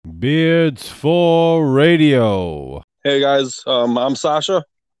Beards for Radio. Hey guys, I'm Sasha,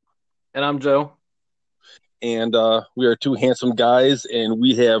 And I'm Joe. and we are two handsome guys, and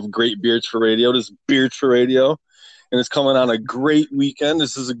we have great beards for radio. This is Beards for Radio, and it's coming on a great weekend.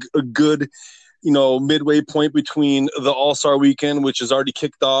 This is a good, midway point between the All-Star Weekend, which has already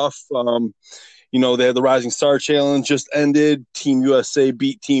kicked off. They had the Rising Star Challenge just ended. Team USA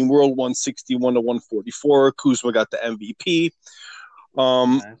beat Team World 161 to 144. Kuzma got the MVP.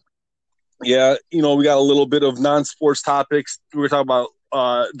 Yeah, we got a little bit of non-sports topics. We were talking about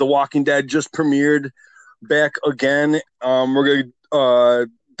The Walking Dead just premiered back again. We're going to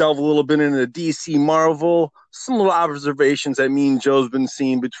delve a little bit into DC Marvel, some little observations that me and Joe's been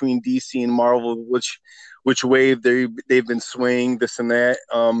seeing between DC and Marvel, which wave they've been swaying, this and that.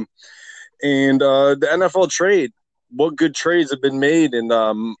 And the NFL trade, what good trades have been made, and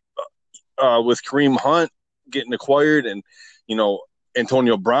with Kareem Hunt getting acquired, and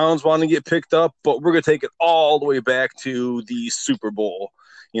Antonio Brown's wanting to get picked up, but we're going to take it all the way back to the Super Bowl,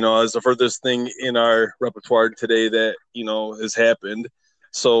 as the furthest thing in our repertoire today that, has happened.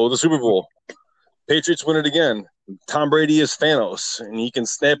 So the Super Bowl, Patriots win it again. Tom Brady is Thanos, and he can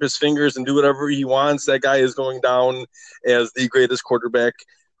snap his fingers and do whatever he wants. That guy is going down as the greatest quarterback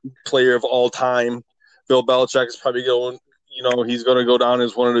player of all time. Bill Belichick is probably he's going to go down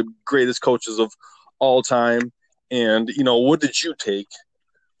as one of the greatest coaches of all time. And, what did you take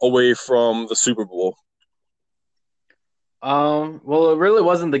away from the Super Bowl? Well, it really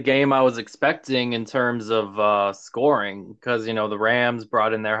wasn't the game I was expecting in terms of scoring because, the Rams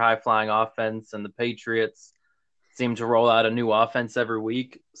brought in their high-flying offense and the Patriots seem to roll out a new offense every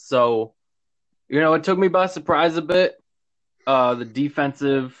week. So, it took me by surprise a bit. The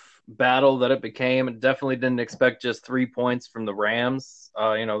defensive battle that it became, I definitely didn't expect just 3 points from the Rams,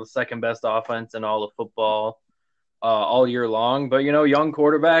 the second best offense in all of football. All year long. But, young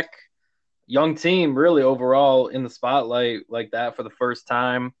quarterback, young team really overall in the spotlight like that for the first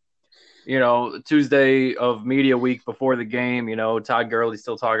time. Tuesday of media week before the game, Todd Gurley's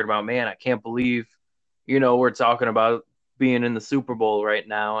still talking about, man, I can't believe, we're talking about being in the Super Bowl right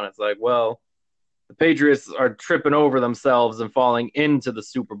now. And it's like, well, the Patriots are tripping over themselves and falling into the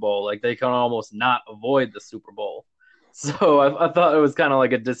Super Bowl. Like they can almost not avoid the Super Bowl. So I thought it was kind of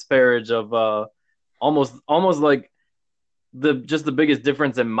like a disparage of almost like the biggest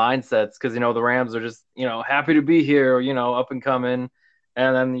difference in mindsets because the Rams are just happy to be here, up and coming,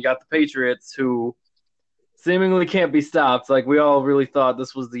 and then you got the Patriots who seemingly can't be stopped. Like we all really thought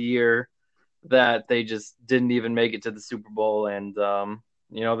this was the year that they just didn't even make it to the Super Bowl, and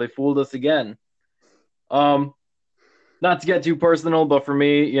they fooled us again. Not to get too personal, but for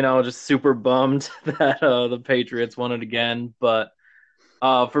me, just super bummed that the Patriots won it again. But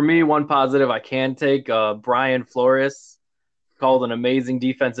for me, one positive I can take, Brian Flores called an amazing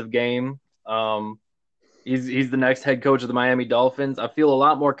defensive game. He's the next head coach of the Miami Dolphins. I feel a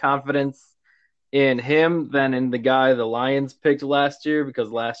lot more confidence in him than in the guy the Lions picked last year because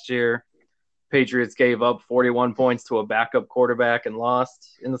last year Patriots gave up 41 points to a backup quarterback and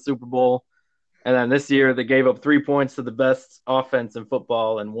lost in the Super Bowl. And then this year they gave up 3 points to the best offense in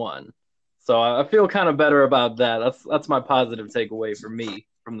football and won. So I feel kind of better about that. That's my positive takeaway for me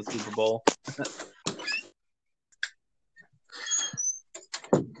from the Super Bowl.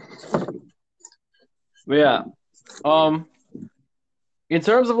 Yeah. In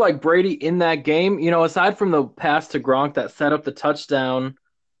terms of like Brady in that game, aside from the pass to Gronk that set up the touchdown,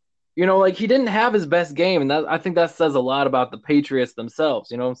 like he didn't have his best game, and I think that says a lot about the Patriots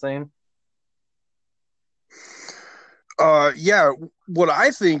themselves. You know what I'm saying? Yeah. What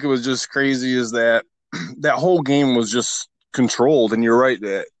I think was just crazy is that that whole game was just controlled, and you're right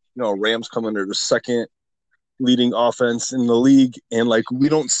that Rams come under the second leading offense in the league, and like we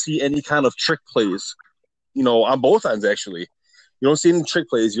don't see any kind of trick plays. On both ends, actually. You don't see any trick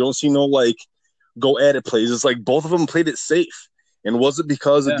plays. You don't see no, go at it plays. It's like both of them played it safe. And was it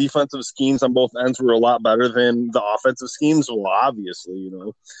because the defensive schemes on both ends were a lot better than the offensive schemes? Well, obviously,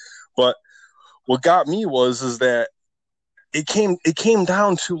 But what got me is that it came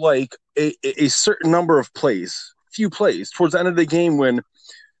down to, like, a certain number of plays, few plays, towards the end of the game when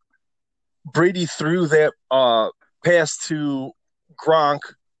Brady threw that pass to Gronk,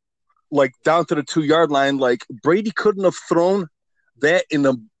 like down to the 2-yard line. Like Brady couldn't have thrown that in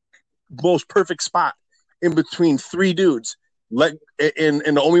the most perfect spot in between three dudes. And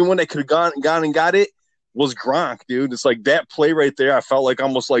the only one that could have gone and got it was Gronk, dude. It's like that play right there. I felt like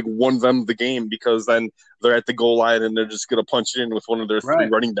almost like won them the game because then they're at the goal line and they're just gonna punch it in with one of their three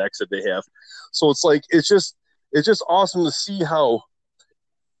running backs that they have. So it's like it's just awesome to see how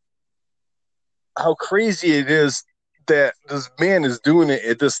crazy it is that this man is doing it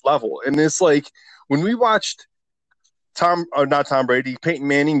at this level. And it's like when we watched not Tom Brady, Peyton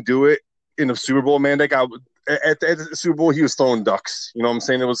Manning do it in the Super Bowl, man, that guy at the Super Bowl, he was throwing ducks. You know what I'm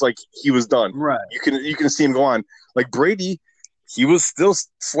saying? It was like he was done. Right. You can see him go on. Like Brady, he was still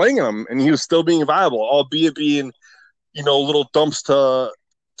slinging them, and he was still being viable, albeit being, little dumps to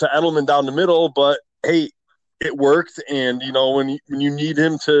Edelman down the middle. But hey, it worked, and when you need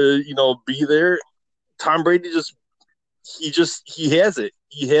him to be there, Tom Brady he has it.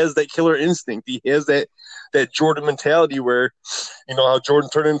 He has that killer instinct. He has that Jordan mentality where, how Jordan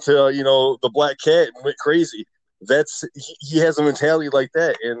turned into, the black cat and went crazy. He has a mentality like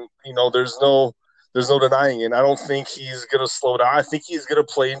that. And, there's no denying it. I don't think he's going to slow down. I think he's going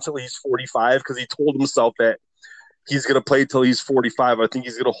to play until he's 45 because he told himself that he's going to play until he's 45. I think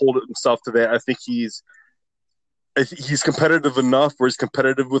he's going to hold himself to that. I think he's competitive enough where he's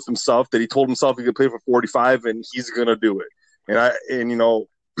competitive with himself that he told himself he could play for 45 and he's going to do it. And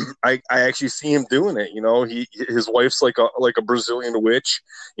I actually see him doing it. His wife's like a Brazilian witch.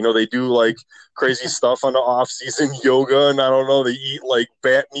 They do like crazy stuff on the off season, yoga, and I don't know. They eat like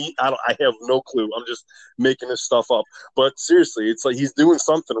bat meat. I have no clue. I'm just making this stuff up. But seriously, it's like he's doing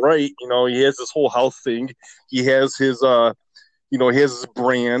something right. He has this whole health thing. He has his he has his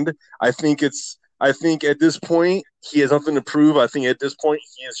brand. I think at this point he has nothing to prove. I think at this point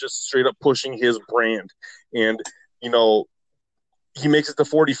he is just straight up pushing his brand, and he makes it to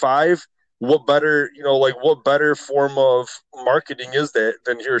 45. What better, what better form of marketing is that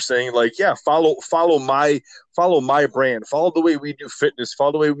than you're saying like, yeah, follow my brand, follow the way we do fitness,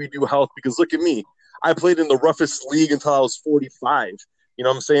 follow the way we do health. Because look at me, I played in the roughest league until I was 45. You know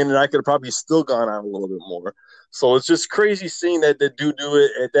what I'm saying? And I could have probably still gone on a little bit more. So it's just crazy seeing that they do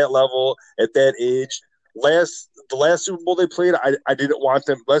it at that level, at that age. The last Super Bowl they played, I didn't want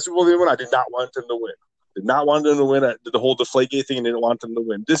them. Last Super Bowl they won, I did not want them to win. Did not want them to win. I did the whole Deflategate thing and didn't want them to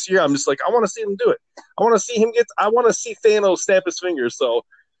win. This year, I'm just like, I want to see him do it. I want to see Thanos snap his fingers. So,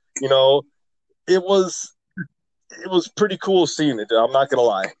 it was pretty cool seeing it. I'm not gonna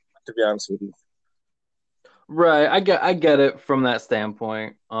lie, to be honest with you. Right, I get it from that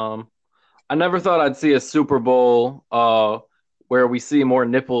standpoint. I never thought I'd see a Super Bowl where we see more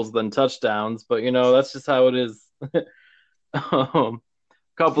nipples than touchdowns, but that's just how it is.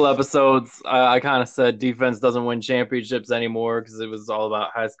 Couple episodes, I kind of said defense doesn't win championships anymore because it was all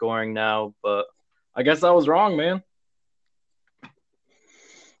about high scoring now. But I guess I was wrong, man.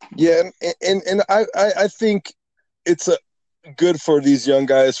 Yeah, and I think it's good for these young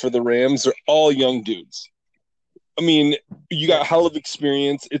guys for the Rams. They're all young dudes. I mean, you got hell of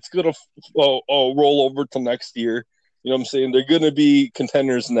experience. It's gonna roll over till next year. You know what I'm saying? They're gonna be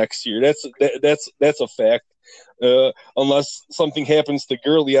contenders next year. That's a fact. Unless something happens to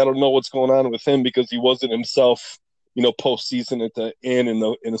Gurley, I don't know what's going on with him because he wasn't himself, postseason at the end in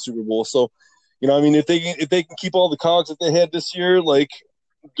the Super Bowl. So, I mean, if they can keep all the cogs that they had this year, like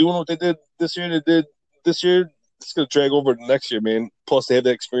doing what they did this year, it's gonna drag over to next year, man. Plus, they have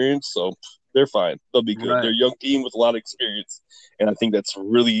that experience, so they're fine. They'll be good. Right. They're a young team with a lot of experience, and I think that's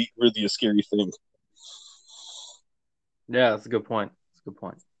really, really a scary thing. Yeah, that's a good point.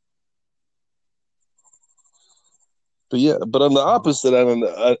 But yeah, but on the opposite end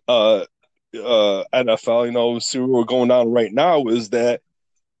of the NFL, see where we're going down right now is that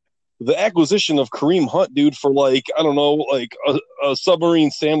the acquisition of Kareem Hunt, dude, for like, I don't know, like a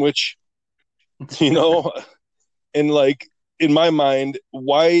submarine sandwich, and like in my mind,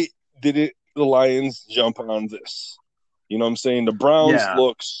 why didn't the Lions jump on this? You know what I'm saying? The Browns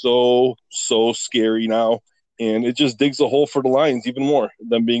look so scary now, and it just digs a hole for the Lions even more,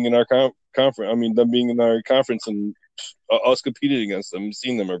 them being in our conference. I mean, them being in our conference and us competing against them,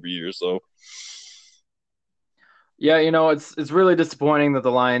 seeing them every year. So, yeah, it's really disappointing that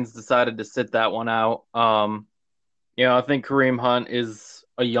the Lions decided to sit that one out. I think Kareem Hunt is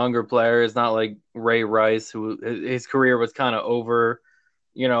a younger player. It's not like Ray Rice, who his career was kind of over.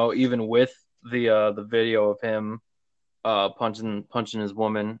 Even with the video of him punching his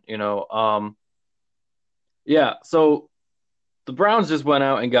woman. So the Browns just went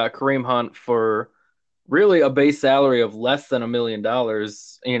out and got Kareem Hunt for really a base salary of less than $1 million,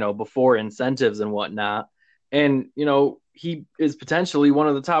 before incentives and whatnot. And, he is potentially one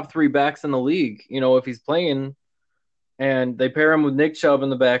of the top 3 backs in the league, if he's playing. And they pair him with Nick Chubb in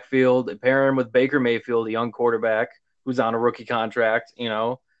the backfield. They pair him with Baker Mayfield, a young quarterback who's on a rookie contract.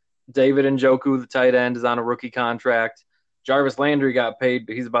 David Njoku, the tight end, is on a rookie contract. Jarvis Landry got paid,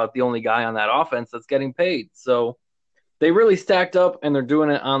 but he's about the only guy on that offense that's getting paid. So they really stacked up, and they're doing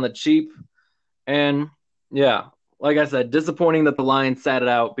it on the cheap. And, yeah, like I said, disappointing that the Lions sat it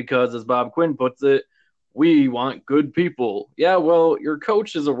out because, as Bob Quinn puts it, we want good people. Yeah, well, your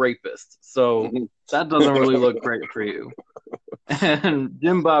coach is a rapist, so that doesn't really look great for you. And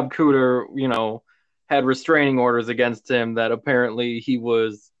Jim Bob Cooter, had restraining orders against him that apparently he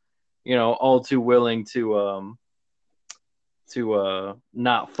was, all too willing to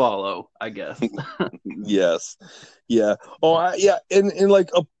not follow, I guess. Yes. Yeah. Oh, yeah. And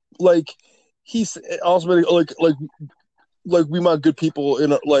like he's also been like we want good people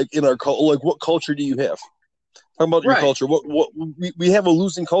in our culture. Like, what culture do you have? Talk about your Right. culture. What we have a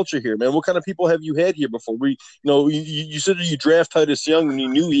losing culture here, man. What kind of people have you had here before? You said you draft Titus Young and you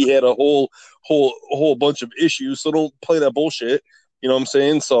knew he had a whole bunch of issues. So don't play that bullshit. You know what I'm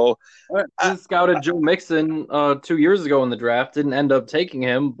saying? So They scouted Joe Mixon 2 years ago in the draft. Didn't end up taking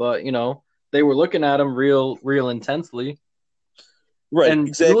him, but they were looking at him real intensely. right, And you look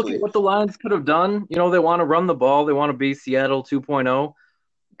exactly. at what the Lions could have done. They want to run the ball. They want to be Seattle 2.0.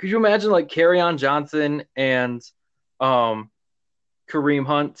 Could you imagine like Kerryon Johnson and Kareem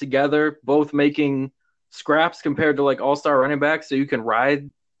Hunt together, both making scraps compared to like all-star running backs, so you can ride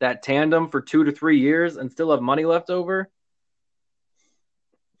that tandem for 2 to 3 years and still have money left over?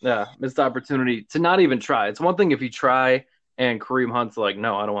 Yeah, missed opportunity to not even try. It's one thing if you try and Kareem Hunt's like,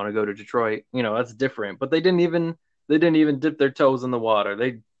 no, I don't want to go to Detroit. That's different. But they didn't even dip their toes in the water.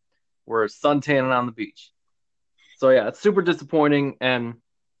 They were suntanning on the beach. So yeah, it's super disappointing. And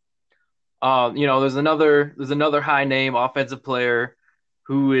there's another high name offensive player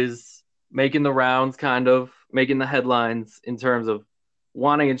who is making the rounds, kind of making the headlines in terms of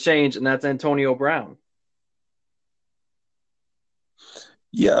wanting a change, and that's Antonio Brown.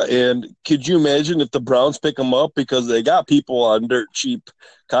 Yeah, and could you imagine if the Browns pick him up because they got people on dirt cheap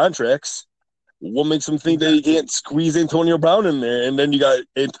contracts? What makes them think that you can't squeeze Antonio Brown in there? And then you got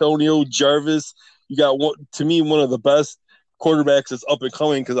Antonio Jarvis. You got one of the best quarterbacks that's up and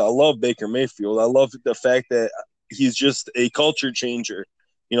coming because I love Baker Mayfield. I love the fact that he's just a culture changer.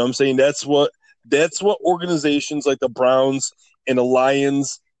 You know what I'm saying? That's what organizations like the Browns and the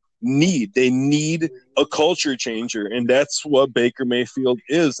Lions need. They need a culture changer, and that's what Baker Mayfield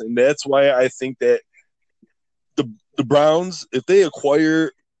is. And that's why I think that the Browns, if they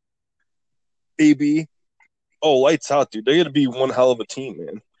acquire AB, lights out, dude. They're going to be one hell of a team,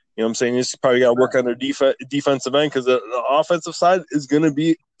 man. You know what I'm saying? You just probably got to work on their defensive end because the offensive side is going to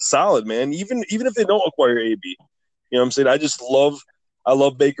be solid, man. Even if they don't acquire AB, you know what I'm saying? I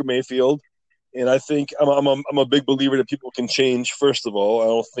love Baker Mayfield, and I think I'm a big believer that people can change. First of all, I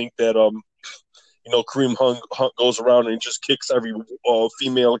don't think that Kareem Hunt goes around and just kicks every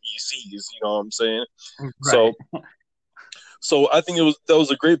female he sees. You know what I'm saying? Right. So I think that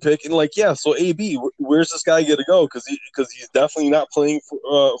was a great pick, and so AB, where's this guy going to go? Because he's definitely not playing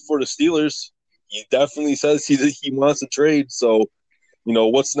for the Steelers. He definitely says he wants to trade. So,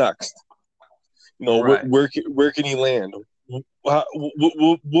 what's next? Right. Where can he land? What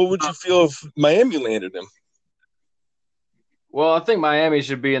would you feel if Miami landed him? Well, I think Miami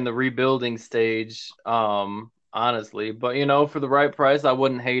should be in the rebuilding stage, honestly. But for the right price, I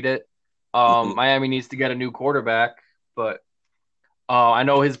wouldn't hate it. Miami needs to get a new quarterback, but I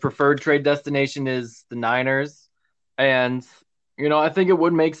know his preferred trade destination is the Niners, and I think it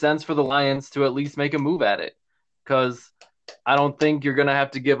would make sense for the Lions to at least make a move at it, because I don't think you're gonna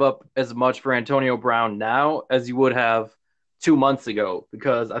have to give up as much for Antonio Brown now as you would have 2 months ago,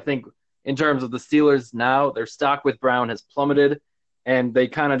 because I think in terms of the Steelers now, their stock with Brown has plummeted, and they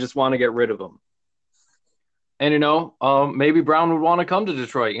kind of just want to get rid of him. And maybe Brown would want to come to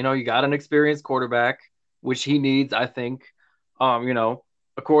Detroit. You got an experienced quarterback, which he needs, I think.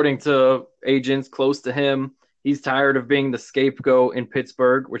 According to agents close to him, he's tired of being the scapegoat in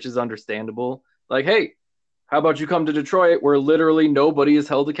Pittsburgh, which is understandable. Like, hey, how about you come to Detroit where literally nobody is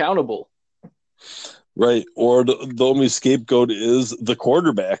held accountable? Right. Or the only scapegoat is the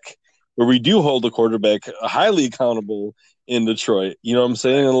quarterback, where we do hold the quarterback highly accountable in Detroit. You know what I'm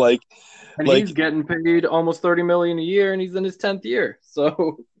saying? And he's getting paid almost $30 million a year, and he's in his 10th year.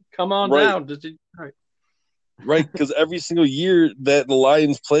 So come on down to Detroit. Right, because every single year that the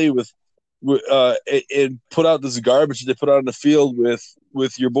Lions play with and put out this garbage they put out on the field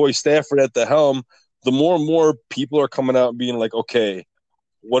with your boy Stafford at the helm, the more and more people are coming out and being like, okay,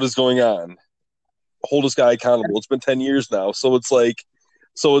 what is going on? Hold this guy accountable. It's been 10 years now. So it's like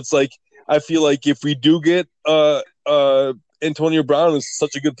I feel like if we do get Antonio Brown, is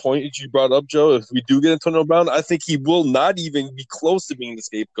such a good point that you brought up, Joe. If we do get Antonio Brown, I think he will not even be close to being the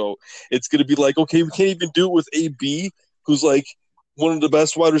scapegoat. It's going to be like, okay, we can't even do it with AB, who's like one of the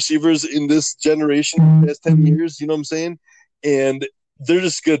best wide receivers in this generation in the past 10 years. You know what I'm saying? And they're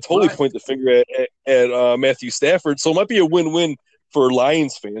just going to totally point the finger at Matthew Stafford. So it might be a win-win for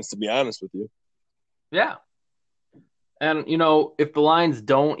Lions fans, to be honest with you. Yeah. And, if the Lions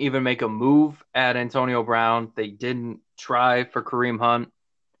don't even make a move at Antonio Brown, they didn't try for Kareem Hunt,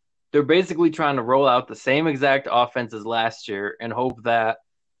 they're basically trying to roll out the same exact offense as last year and hope that,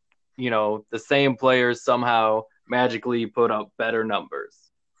 the same players somehow magically put up better numbers.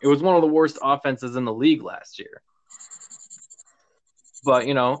 It was one of the worst offenses in the league last year. But,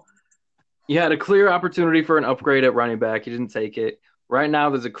 you had a clear opportunity for an upgrade at running back. You didn't take it. Right now,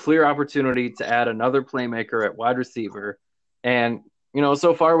 there's a clear opportunity to add another playmaker at wide receiver. And,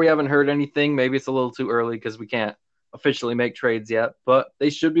 so far we haven't heard anything. Maybe it's a little too early because we can't officially make trades yet, but they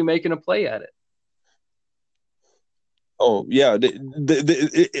should be making a play at it. Oh yeah,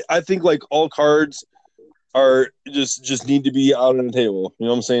 I think like all cards are just need to be out on the table. You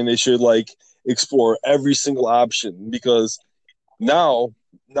know what I'm saying? They should like explore every single option because now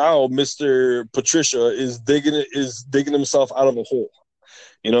Mr. Patricia is digging himself out of a hole.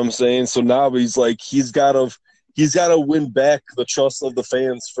 You know what I'm saying? So now he's gotta win back the trust of the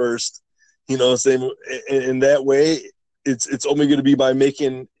fans first. You know what I'm saying? In that way, it's only going to be by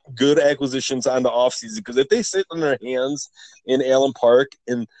making good acquisitions on the offseason. Because if they sit on their hands in Allen Park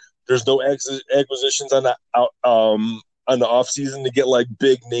and there's no acquisitions on the offseason to get like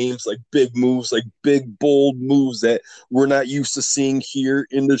big names, like big moves, like big bold moves that we're not used to seeing here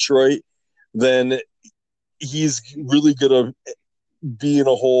in Detroit, then he's really gonna be in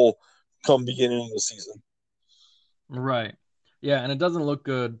a hole come beginning of the season. Right. Yeah, and it doesn't look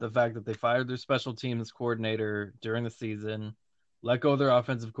good, the fact that they fired their special teams coordinator during the season, let go of their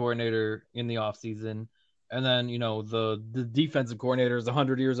offensive coordinator in the offseason, and then, the defensive coordinator is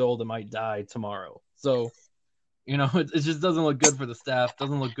 100 years old and might die tomorrow. So, it just doesn't look good for the staff.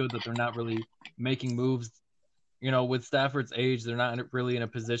 Doesn't look good that they're not really making moves. With Stafford's age, they're not really in a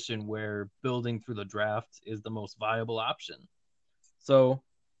position where building through the draft is the most viable option. So,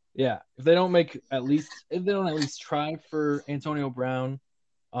 yeah, if they don't at least try for Antonio Brown,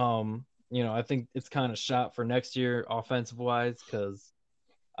 I think it's kind of shot for next year offensive wise, because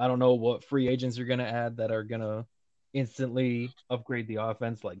I don't know what free agents you're gonna add that are gonna instantly upgrade the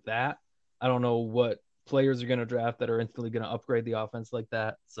offense like that. I don't know what players are gonna draft that are instantly gonna upgrade the offense like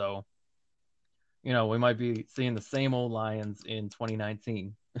that. So, we might be seeing the same old Lions in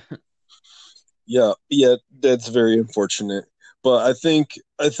 2019. Yeah, that's very unfortunate. But I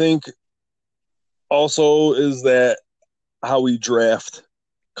think also is that how we draft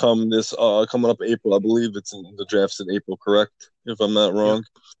coming up April. I believe the draft's in April, correct? If I'm not wrong.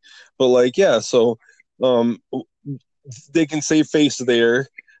 Yeah. But like, yeah, so they can save face there.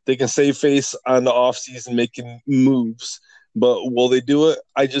 They can save face on the offseason making moves. But will they do it?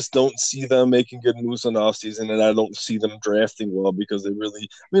 I just don't see them making good moves on the offseason, and I don't see them drafting well because the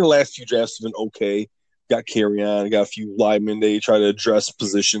last few drafts have been okay. Got Kerryon, got a few linemen. They try to address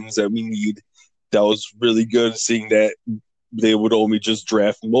positions that we need. That was really good seeing that they would only just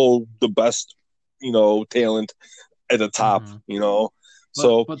draft the best, talent at the top,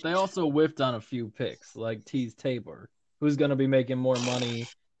 But they also whiffed on a few picks, like Teez Tabor, who's going to be making more money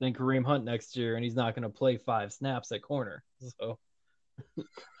than Kareem Hunt next year, and he's not going to play 5 snaps at corner. So,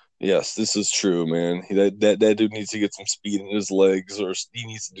 yes, this is true, man. That dude needs to get some speed in his legs, or he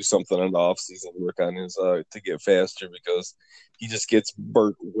needs to do something in the offseason to work on his to get faster because he just gets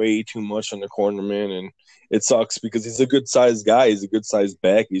burnt way too much on the corner, man, and it sucks because he's a good sized guy. He's a good sized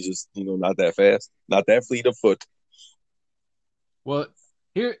back. He's just not that fast, not that fleet of foot. Well,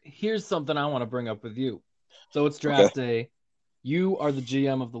 here's something I want to bring up with you. So it's draft day. You are the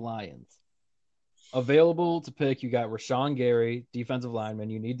GM of the Lions. Available to pick, you got Rashawn Gary, defensive lineman.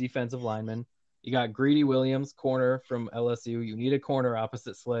 You need defensive lineman. You got Greedy Williams, corner from LSU. You need a corner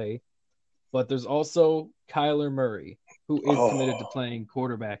opposite Slay. But there's also Kyler Murray, who is committed to playing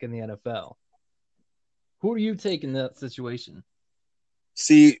quarterback in the NFL. Who do you take in that situation?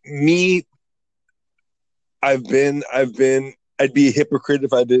 See, me, I'd be a hypocrite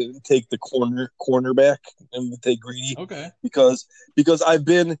if I didn't take the cornerback and take Greedy. Okay. Because I've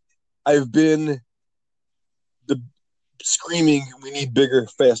been screaming, we need bigger,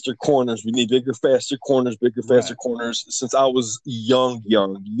 faster corners. We need bigger, faster corners, faster corners since I was young. You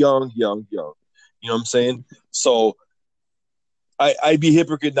know what I'm saying? So I'd be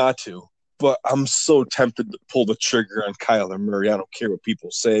hypocrite not to, but I'm so tempted to pull the trigger on Kyler Murray. I don't care what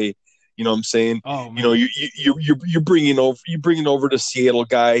people say. You know what I'm saying? Oh, man. You're bringing over the Seattle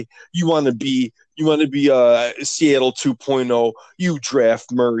guy. You want to be Seattle 2.0. You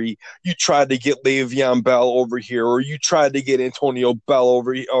draft Murray. You tried to get Le'Veon Bell over here, or you tried to get Antonio Bell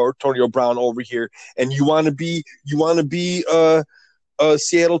over here, or Antonio Brown over here, and you want to be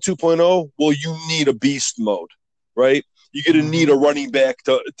Seattle 2.0. Well, you need a beast mode, right? You're going to need a running back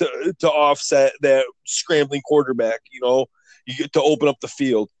to offset that scrambling quarterback. You get to open up the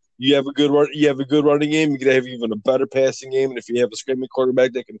field. You have a good running game. You're gonna have even a better passing game, and if you have a scrambling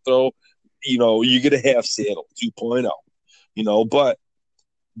quarterback that can throw, you're gonna have Seattle 2.0.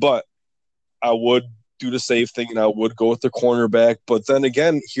 But I would do the safe thing, and I would go with the cornerback. But then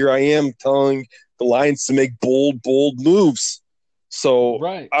again, here I am telling the Lions to make bold moves. So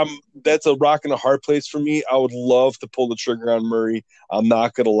Right. That's a rock and a hard place for me. I would love to pull the trigger on Murray. I'm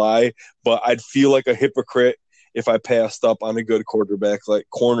not gonna lie, but I'd feel like a hypocrite if I passed up on a good cornerback like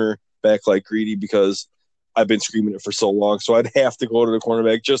Greedy, because I've been screaming it for so long. So I'd have to go to the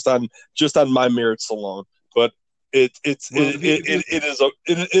cornerback just on my merits alone. But it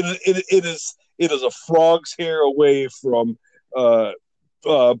is a frog's hair away from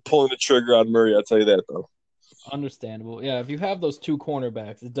pulling the trigger on Murray. I'll tell you that though. Understandable. Yeah, if you have those two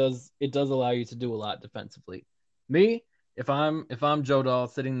cornerbacks, it does allow you to do a lot defensively. Me, if I'm Joe Dahl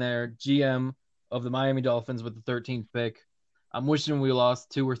sitting there, GM of the Miami Dolphins with the 13th pick, I'm wishing we lost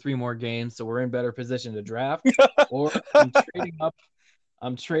 2 or 3 more games so we're in better position to draft. Or I'm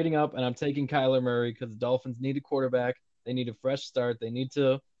trading up and I'm taking Kyler Murray because the Dolphins need a quarterback. They need a fresh start. They need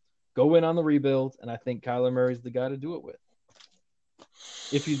to go in on the rebuild, and I think Kyler Murray's the guy to do it with.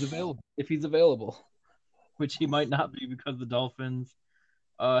 If he's available, which he might not be because the Dolphins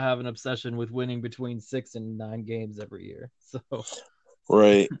have an obsession with winning between 6 and 9 games every year. So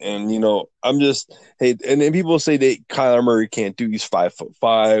right, and I'm just and then people say that Kyler Murray can't do. He's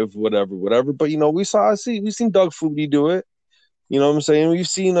 5'5", whatever. But we've seen Doug Flutie do it. You know what I'm saying? We've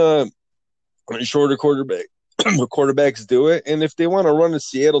seen a shorter quarterbacks do it, and if they want to run a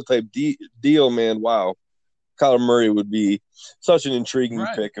Seattle type deal, man, wow, Kyler Murray would be such an intriguing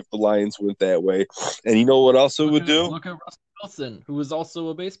pick if the Lions went that way. And you know what else it would do? Look at Russell Wilson, who is also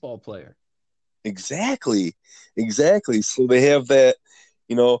a baseball player. Exactly. So they have that,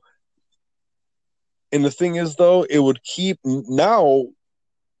 and the thing is, though, it would keep now.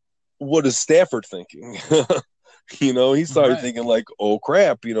 What is Stafford thinking? He started thinking like, oh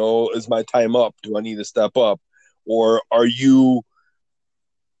crap, is my time up? Do I need to step up? Or are you,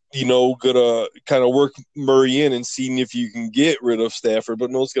 gonna kind of work Murray in and seeing if you can get rid of Stafford,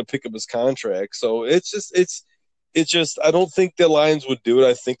 but no one's gonna pick up his contract. So it's just I don't think the Lions would do it.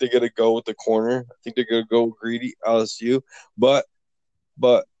 I think they're gonna go with the corner. I think they're gonna go Greedy LSU, but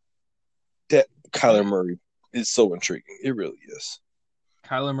that Kyler Murray is so intriguing. It really is.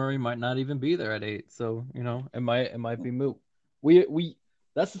 Kyler Murray might not even be there at 8, so it might be moot. We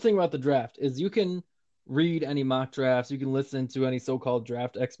that's the thing about the draft is you can read any mock drafts, you can listen to any so-called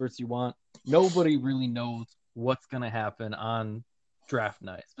draft experts you want. Nobody really knows what's going to happen on draft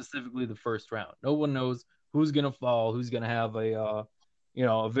night, specifically the first round. No one knows who's going to fall, who's going to have a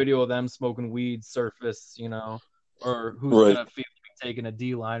video of them smoking weed surface, or who's going to feel like taking a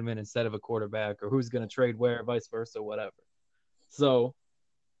D lineman instead of a quarterback, or who's going to trade where, vice versa, whatever. So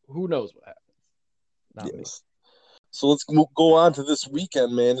who knows what happens? Not me. So let's go on to this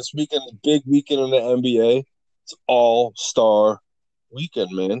weekend, man. This weekend is a big weekend in the NBA. It's All-Star weekend,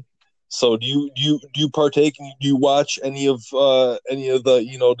 man. So do you partake and do you watch any of the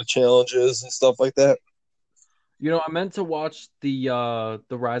the challenges and stuff like that? I meant to watch the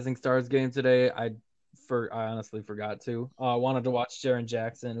Rising Stars game today. I honestly forgot to. I wanted to watch Jaren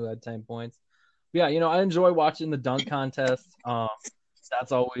Jackson, who had 10 points. But yeah, I enjoy watching the dunk contest.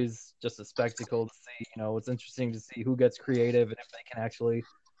 That's always just a spectacle to see. It's interesting to see who gets creative and if they can actually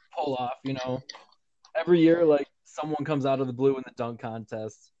pull off. Every year, like someone comes out of the blue in the dunk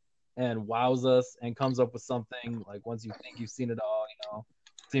contest and wows us and comes up with something. Like once you think you've seen it all,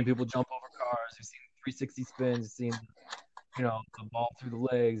 seen people jump over cars, you've seen 360 spins, you've seen the ball through the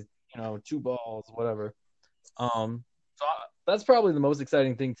legs, 2 balls, whatever. So that's probably the most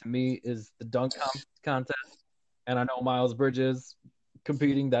exciting thing to me is the dunk contest. And I know Miles Bridges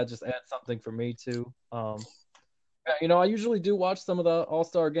competing, that just adds something for me too. I usually do watch some of the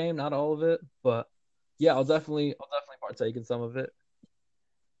All-Star game, not all of it, but yeah, I'll definitely partake in some of it.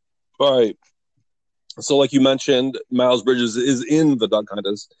 All right. So like you mentioned, Miles Bridges is in the dunk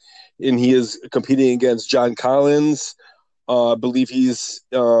contest, and he is competing against John Collins. I believe he's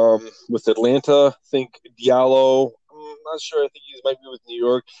with Atlanta. I think Diallo. I'm not sure. I think he might be with New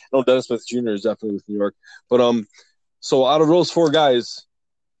York. I know Dennis Smith Jr. is definitely with New York. But so out of those 4 guys,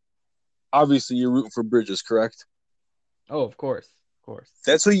 obviously you're rooting for Bridges, correct? Oh, of course.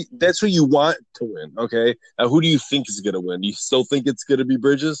 That's who you want to win, okay? Now, who do you think is going to win? Do you still think it's going to be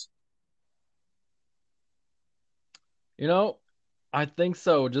Bridges? I think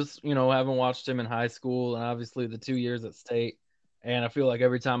so. Just, having watched him in high school and obviously the 2 years at State. And I feel like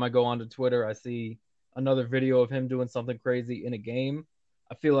every time I go onto Twitter, I see, another video of him doing something crazy in a game.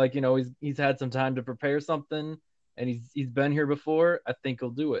 I feel like, you know, he's had some time to prepare something, and he's been here before. I think he'll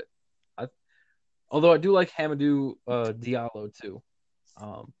do it. I, Although I do like Hamidou Diallo too.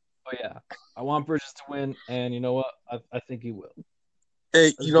 But yeah, I want Bridges to win, and you know what? I think he will.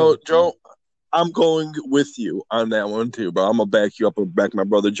 Hey, Let's go with Joe, I'm going with you on that one too, but I'm gonna back you up and back my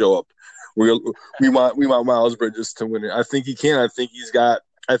brother Joe up. We want Miles Bridges to win it. I think he can. I think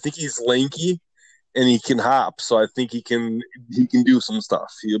he's lanky and he can hop, so I think he can do some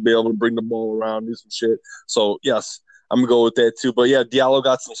stuff. He'll be able to bring the ball around, do some shit. So yes, I'm gonna go with that too. But yeah, Diallo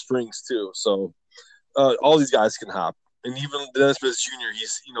got some springs too. So all these guys can hop. And even Dennis Smith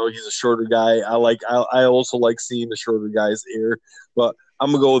Jr., he's a shorter guy. I also like seeing the shorter guys air, but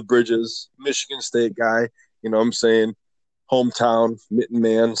I'm gonna go with Bridges, Michigan State guy. You know what I'm saying? Hometown, mitten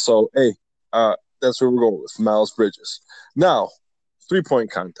man. So hey, that's where we're going with Miles Bridges. Now, 3-point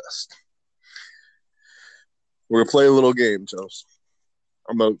contest. We're gonna play a little game, Joes.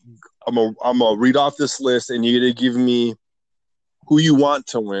 I'm gonna read off this list, and you're gonna give me who you want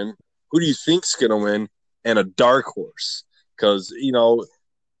to win, who do you think's gonna win, and a dark horse. Because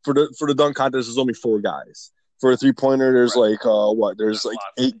for the dunk contest, there's only 4 guys. For a 3-pointer, there's Right. There's like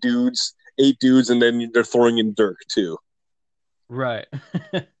 8 dudes, and then they're throwing in Dirk too. Right.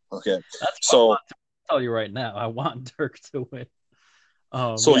 Okay, That's what I so want to tell you right now. I want Dirk to win.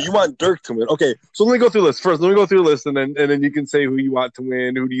 so Yeah. you want Dirk to win? Okay, so let me go through this first. Let me go through the list, and then you can say who you want to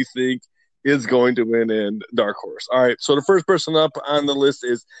win, who do you think is going to win, and dark horse. All right. So the first person up on the list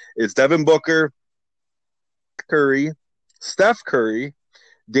is Devin Booker, Curry, Steph Curry,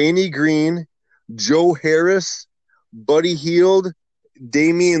 Danny Green, Joe Harris, Buddy Hield,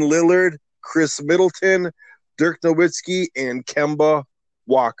 Damian Lillard, Chris Middleton, Dirk Nowitzki, and Kemba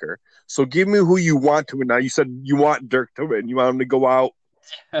Walker. So give me who you want to win. Now you said you want Dirk to win. You want him to go out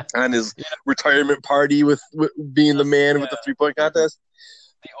on his retirement party with being the man with the 3-point contest.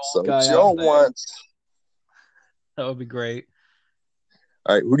 The old So guy Joe out there. wants. That would be great.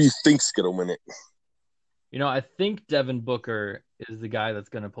 All right, who do you think's gonna win it? You know, I think Devin Booker is the guy that's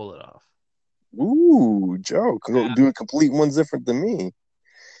going to pull it off. Ooh, Joe, doing complete one's different than me.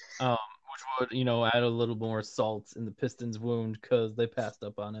 Which would, add a little more salt in the Pistons' wound because they passed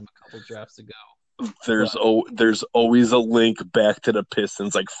up on him a couple drafts ago. There's always a link back to the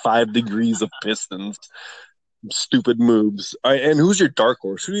Pistons, like 5 degrees of Pistons. Stupid moves. All right, and who's your dark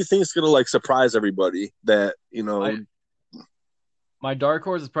horse? Who do you think is gonna surprise everybody? That My dark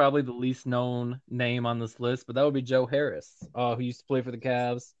horse is probably the least known name on this list, but that would be Joe Harris, who used to play for the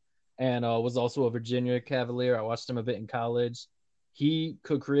Cavs and was also a Virginia Cavalier. I watched him a bit in college. He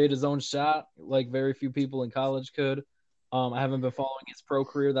could create his own shot like very few people in college could. I haven't been following his pro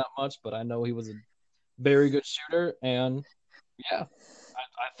career that much, but I know he was a very good shooter. And yeah,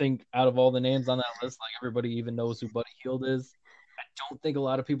 I think out of all the names on that list, like everybody even knows who Buddy Hield is. I don't think a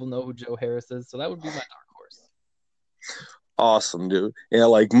lot of people know who Joe Harris is, so that would be my dark horse. awesome, dude. Yeah,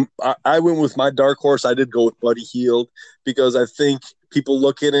 I went with my dark horse. I did go with Buddy Hield because I think people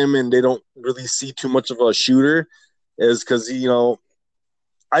look at him and they don't really see too much of a shooter, is because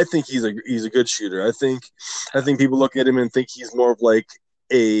I think he's a good shooter. I think people look at him and think he's more of like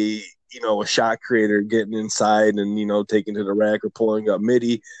a shot creator, getting inside and taking to the rack or pulling up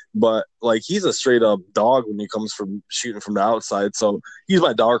midi. But like he's a straight up dog when he comes from shooting from the outside. So he's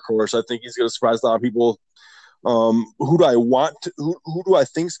my dark horse. I think he's going to surprise a lot of people. Who do I want to? Who do I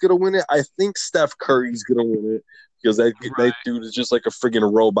think's going to win it? I think Steph Curry's going to win it because that dude is just like a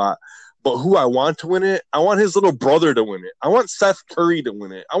friggin' robot. But who I want to win it, I want his little brother to win it. I want Seth Curry to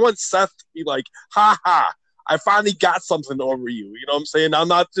win it. I want Seth to be like, ha ha, I finally got something over you. You know what I'm saying? I'm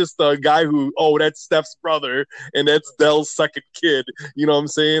not just a guy who, that's Steph's brother and that's Dell's second kid. You know what I'm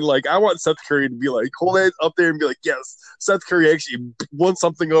saying? Like, I want Seth Curry to be like, hold it up there and be like, yes, Seth Curry actually won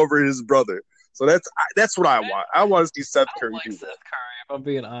something over his brother. So that's what I want. I want to see Seth Curry do Seth Curry, if I'm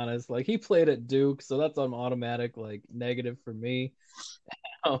being honest. Like, he played at Duke, so that's an automatic, like, negative for me.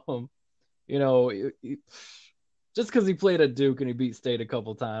 Just because he played at Duke and he beat State a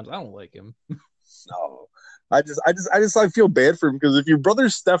couple times, I don't like him. No, I feel bad for him because if your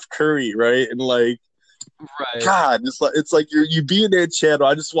brother's Steph Curry, right, and like, right, God, it's like you be in that channel.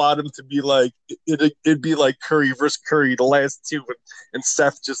 I just want him to be like it'd be like Curry versus Curry, the last two, and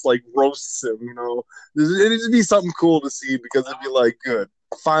Steph just like roasts him. It'd just be something cool to see because it'd be like, good,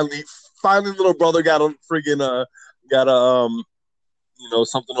 finally, little brother got a friggin'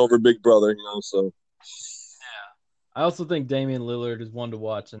 something over big brother. So. I also think Damian Lillard is one to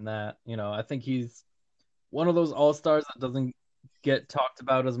watch in that. I think he's one of those all-stars that doesn't get talked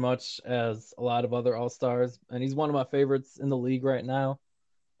about as much as a lot of other all-stars, and he's one of my favorites in the league right now.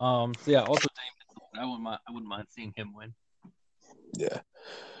 So yeah, also Damian, I wouldn't mind seeing him win. Yeah.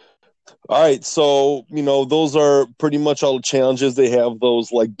 All right, so those are pretty much all the challenges. They have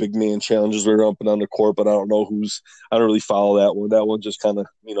those like big man challenges where they're up and down the court, but I don't know I don't really follow that one. That one just kind of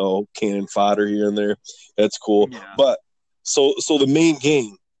cannon fodder here and there. That's cool. Yeah. But so the main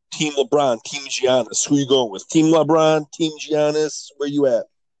game, Team LeBron, Team Giannis. Who you going with? Team LeBron, Team Giannis. Where you at?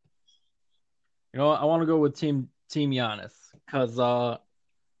 I want to go with Team Giannis because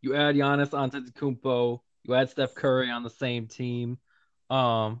you add Giannis Antetokounmpo, you add Steph Curry on the same team.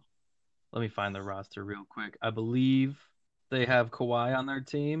 Let me find the roster real quick. I believe they have Kawhi on their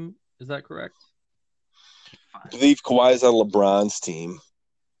team. Is that correct? I believe Kawhi's on LeBron's team.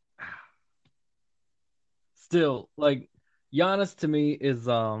 Still, like Giannis to me is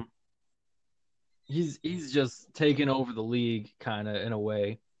he's just taken over the league kind of in a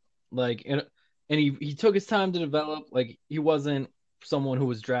way. Like and he took his time to develop. Like he wasn't someone who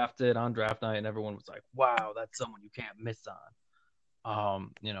was drafted on draft night and everyone was like, "Wow, that's someone you can't miss on."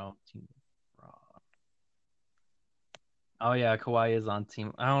 Team Oh yeah, Kawhi is on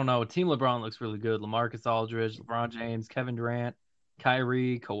team. I don't know. Team LeBron looks really good. LaMarcus Aldridge, LeBron James, Kevin Durant,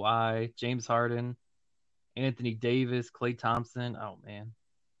 Kyrie, Kawhi, James Harden, Anthony Davis, Klay Thompson. Oh man.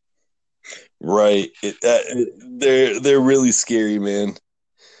 Right. They're really scary, man.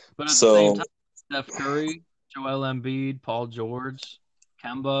 But at the same time, Steph Curry, Joel Embiid, Paul George,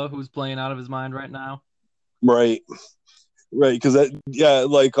 Kemba, who's playing out of his mind right now. Right. Right, because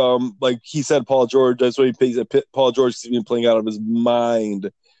like he said, Paul George. That's what he pays. Paul George has been playing out of his mind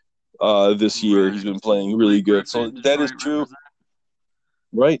this year. Right. He's been playing really good. So that is true.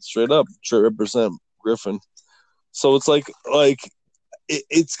 Right, straight up, represent Griffin. So it's like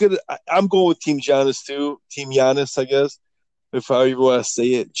it's good. I'm going with Team Giannis too. Team Giannis, I guess, if however you want to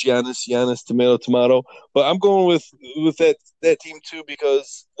say it. Giannis, tomato. But I'm going with that team too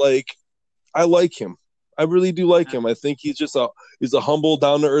because I like him. I really do like him. I think he's a humble,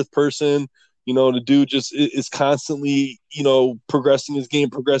 down to earth person. The dude just is constantly, progressing his game.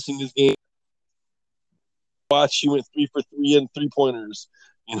 Watch, he went 3 for 3 and 3-pointers.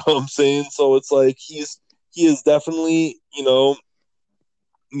 You know what I'm saying? So it's like he is definitely,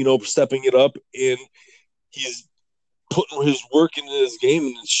 stepping it up, and he's putting his work into his game,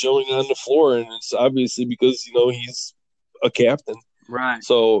 and it's showing on the floor. And it's obviously because he's a captain. Right.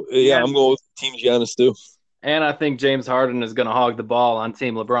 So, yeah, I'm going with Team Giannis, too. And I think James Harden is going to hog the ball on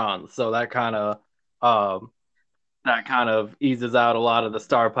Team LeBron. So that kind of eases out a lot of the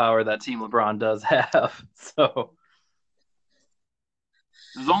star power that Team LeBron does have. So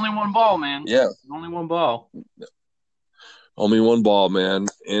there's only one ball, man. Yeah. There's only one ball. Only one ball, man.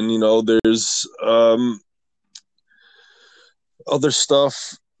 And, there's other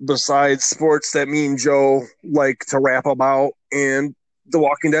stuff besides sports that me and Joe like to rap about, and The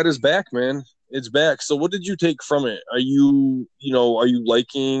Walking Dead is back, man. It's back. So what did you take from it? Are you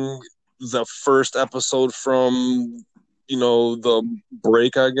liking the first episode from the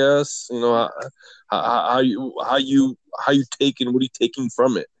break, I guess? How you taking, what are you taking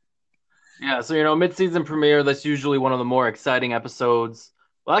from it? Yeah, so mid-season premiere, that's usually one of the more exciting episodes.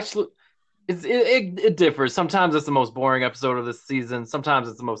 Well, actually it differs. Sometimes it's the most boring episode of the season. Sometimes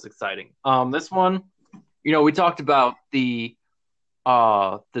it's the most exciting. This one, we talked about the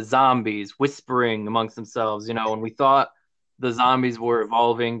zombies whispering amongst themselves, and we thought the zombies were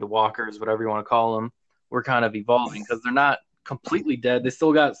evolving, the walkers, whatever you want to call them, were kind of evolving because they're not completely dead. They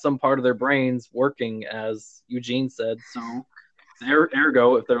still got some part of their brains working, as Eugene said. So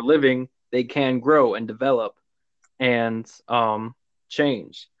ergo, if they're living, they can grow and develop and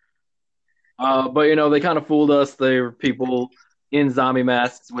change. But they kind of fooled us. They were people in zombie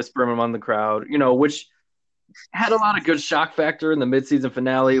masks whispering among the crowd, which had a lot of good shock factor in the mid-season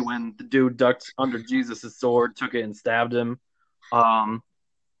finale when the dude ducked under Jesus' sword, took it and stabbed him. But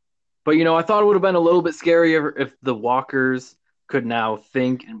I thought it would have been a little bit scarier if the walkers could now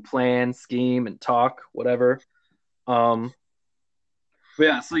think and plan, scheme, and talk, whatever. But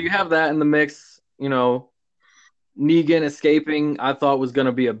yeah, so you have that in the mix. Negan escaping, I thought was going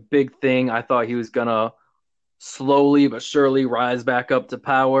to be a big thing. I thought he was going to slowly but surely rise back up to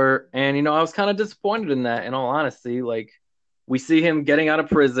power. And, I was kind of disappointed in that, in all honesty. Like, we see him getting out of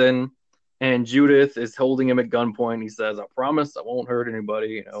prison, and Judith is holding him at gunpoint. He says, "I promise I won't hurt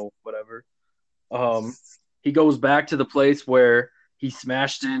anybody," whatever. He goes back to the place where he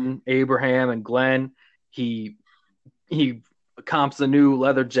smashed in Abraham and Glenn. He comps a new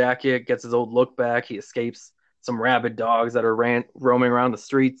leather jacket, gets his old look back. He escapes some rabid dogs that are roaming around the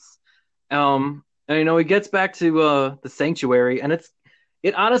streets. And he gets back to the sanctuary, and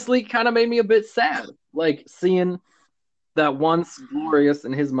it honestly kind of made me a bit sad, like seeing that once glorious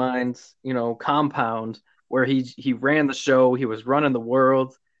in his mind, compound where he ran the show, he was running the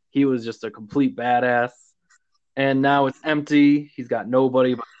world, he was just a complete badass, and now it's empty. He's got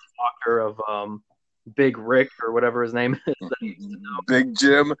nobody but the stalker of Big Rick or whatever his name is. That he used to know. Big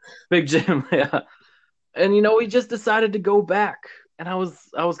Jim. Big Jim, yeah. And he just decided to go back, and I was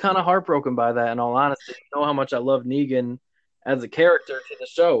kind of heartbroken by that. In all honesty, you know how much I love Negan as a character to the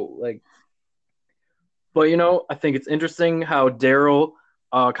show, like. But I think it's interesting how Daryl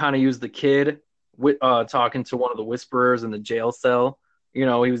kind of used the kid talking to one of the whisperers in the jail cell. He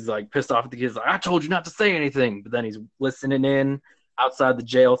was like pissed off at the kids, like, I told you not to say anything. But then he's listening in outside the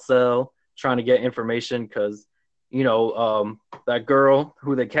jail cell, trying to get information because, that girl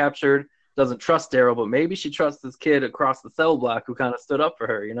who they captured doesn't trust Daryl, but maybe she trusts this kid across the cell block who kind of stood up for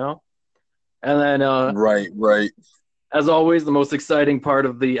her, And then, right. As always, the most exciting part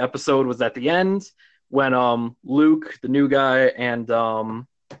of the episode was at the end when Luke, the new guy, and drawing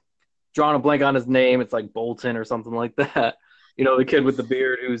a blank on his name, it's like Bolton or something like that. The kid with the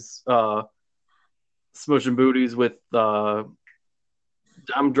beard who's smushing booties with. I'm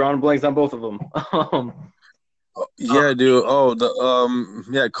drawing blanks on both of them. Yeah, dude. Oh,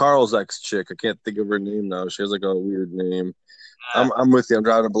 Carl's ex chick. I can't think of her name now. She has like a weird name. I'm with you. I'm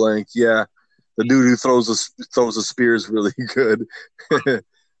drawing a blank. Yeah, the dude who throws the spears really good.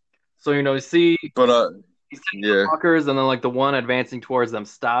 So you see, but he's taking the fuckers, and then like the one advancing towards them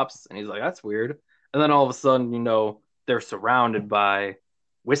stops, and he's like, "That's weird." And then all of a sudden, they're surrounded by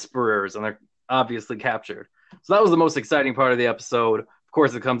whisperers, and they're obviously captured. So that was the most exciting part of the episode. Of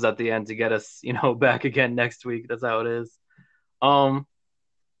course, it comes at the end to get us, back again next week. That's how it is. Yeah,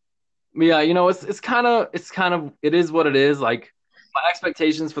 it's kind of it is what it is. Like my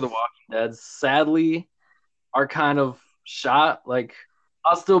expectations for The Walking Dead, sadly, are kind of shot. Like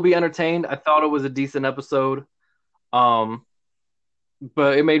I'll still be entertained. I thought it was a decent episode, but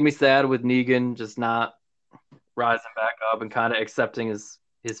it made me sad with Negan just not rising back up and kind of accepting his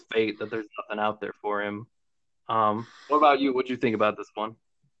fate, that there's nothing out there for him. What about you? What'd you think about this one?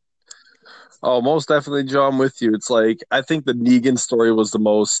 Oh, most definitely, Joe. I'm with you. It's like I think the Negan story was the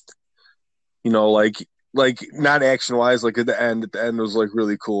most, like not action wise. Like at the end it was like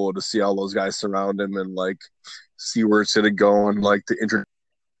really cool to see all those guys surround him and like see where it's gonna go and like the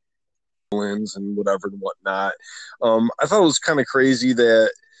and whatever and whatnot. I thought it was kind of crazy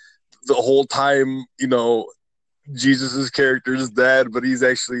that the whole time, Jesus's character is dead, but he's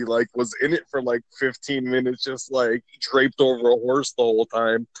actually like was in it for like 15 minutes, just like draped over a horse the whole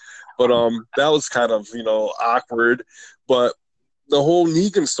time. But that was kind of awkward. But the whole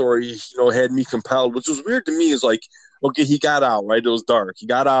Negan story, had me compelled, which was weird to me. Is like, okay, he got out, right? It was dark. He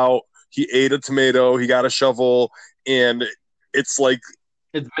got out. He ate a tomato. He got a shovel, and it's like.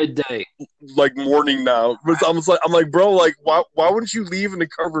 It's midday, like morning now. I'm like, bro, like, why wouldn't you leave in the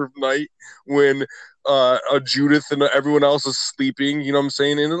cover of night when Judith and everyone else is sleeping? You know what I'm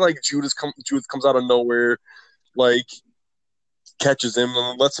saying? And then like Judith comes out of nowhere, like catches him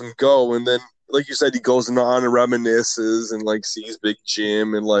and lets him go, and then like you said, he goes on and reminisces and like sees Big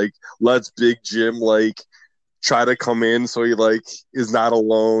Jim and like lets Big Jim like try to come in so he like is not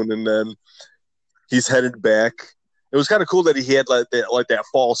alone, and then he's headed back. It was kind of cool that he had like that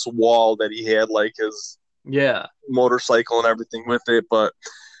false wall that he had like his motorcycle and everything with it. But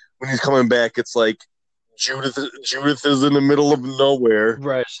when he's coming back, it's like Judith is in the middle of nowhere,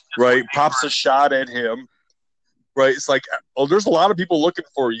 right? Pops a shot at him, right? It's like, oh, there's a lot of people looking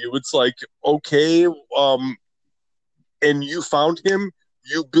for you. It's like, okay, and you found him.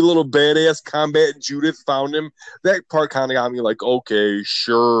 You little badass combat Judith found him. That part kind of got me like, okay,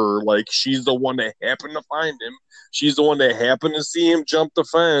 sure. Like she's the one that happened to find him. She's the one that happened to see him jump the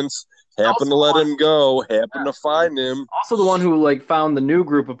fence, happened to let him go, happened to find him. Also the one who like found the new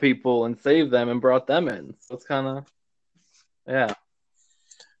group of people and saved them and brought them in. So it's kind of, yeah.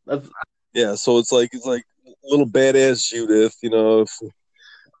 So it's like little badass Judith,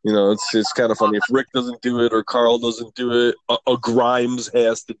 it's kind of funny. If Rick doesn't do it or Carl doesn't do it, a Grimes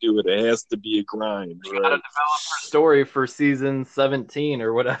has to do it. It has to be a Grimes, right? Got to develop her story for season 17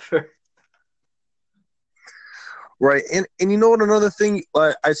 or whatever. Right, and what? Another thing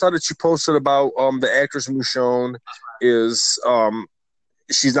I saw that you posted about the actress Michonne is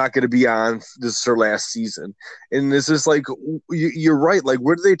she's not going to be on. This is her last season, and this is like you're right. Like,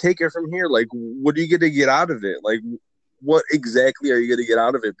 where do they take it from here? Like, what are you going to get out of it? Like, what exactly are you going to get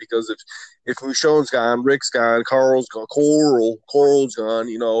out of it? Because if Michonne's gone, Rick's gone, Carl's gone, Coral's gone.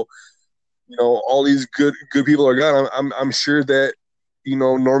 All these good people are gone. I'm sure that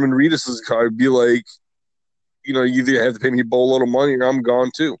Norman Reedus is going to be like. You either have to pay me a boatload of money or I'm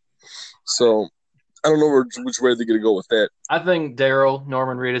gone too. So I don't know which way they're gonna go with that. I think Daryl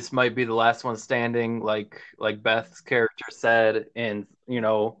Norman Reedus might be the last one standing, like Beth's character said in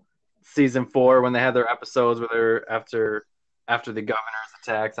season 4 when they had their episodes where they're after the governor's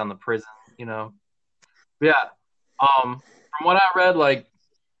attacks on the prison. Yeah. From what I read, like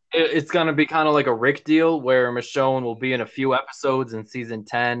it's gonna be kind of like a Rick deal where Michonne will be in a few episodes in season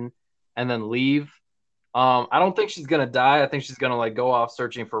 10 and then leave. I don't think she's gonna die. I think she's gonna like go off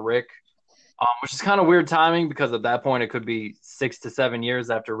searching for Rick, which is kind of weird timing because at that point it could be 6 to 7 years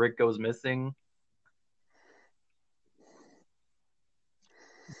after Rick goes missing.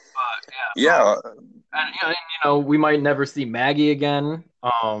 But Yeah, and we might never see Maggie again.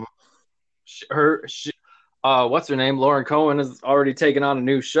 What's her name? Lauren Cohen has already taken on a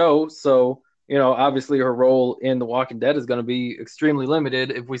new show, so obviously her role in The Walking Dead is going to be extremely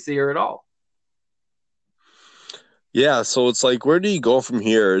limited if we see her at all. yeah. So it's like, where do you go from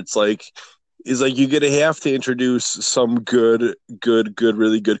here? It's like you're gonna have to introduce some good,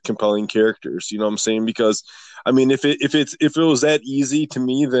 really good, compelling characters. You know what I'm saying? Because I mean, if it was that easy to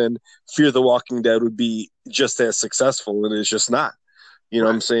me, then Fear the Walking Dead would be just as successful, and it's just not. You know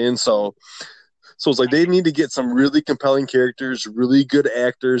what I'm saying? So it's like they need to get some really compelling characters, really good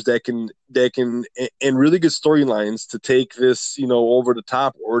actors that can and really good storylines to take this, over the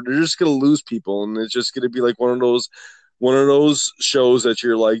top, or they're just gonna lose people, and it's just gonna be like one of those shows that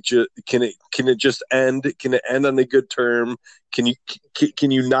you're like, can it just end? Can it end on a good term? Can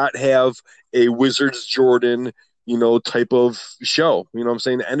you not have a Wizards Jordan, type of show? You know what I'm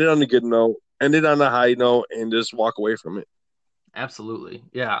saying? End it on a good note, end it on a high note, and just walk away from it. Absolutely,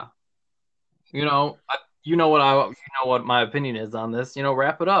 yeah. What my opinion is on this.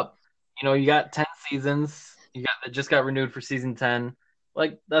 Wrap it up. You got 10 seasons. It just got renewed for season 10.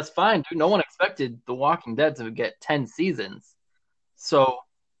 Like that's fine, dude. No one expected The Walking Dead to get 10 seasons. So,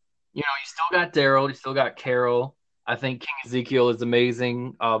 you still got Daryl, you still got Carol. I think King Ezekiel is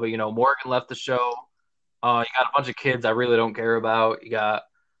amazing. But Morgan left the show. You got a bunch of kids I really don't care about. You got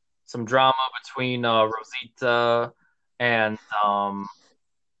some drama between Rosita and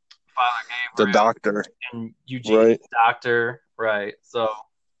Father The Gabriel Doctor, and Eugene, right? Doctor, right? So,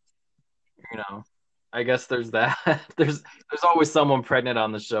 I guess there's that. there's always someone pregnant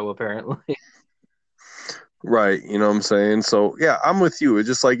on the show, apparently. Right, you know what I'm saying? So yeah, I'm with you. It's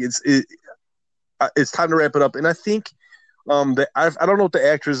just like it's time to wrap it up. And I think I don't know what the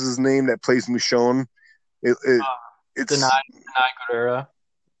actress's name that plays Michonne. It's Denai Guerrera.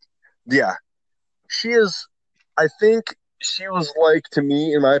 Yeah, she is. I think she was like, to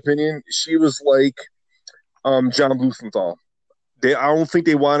me, in my opinion, she was like John Blumenthal. I don't think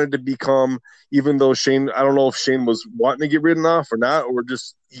they wanted to become, even though Shane, I don't know if Shane was wanting to get written off or not, or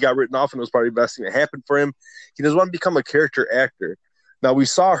just he got written off and it was probably the best thing that happened for him. He doesn't want to become a character actor. Now we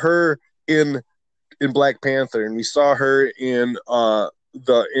saw her in Black Panther, and we saw her in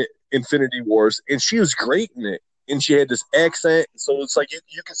the Infinity Wars, and she was great in it. And she had this accent, so it's like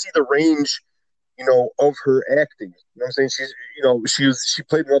you can see the range, of her acting. You know what I'm saying? She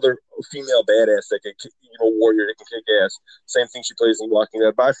played another female badass that can, warrior that can kick ass. Same thing she plays in Walking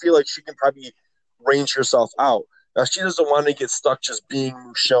Dead. But I feel like she can probably range herself out. Now she doesn't want to get stuck just being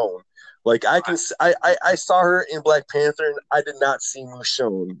Michonne. Like I saw her in Black Panther, and I did not see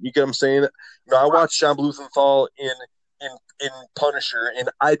Michonne. You get what I'm saying? I watched John Blumenthal in Punisher, and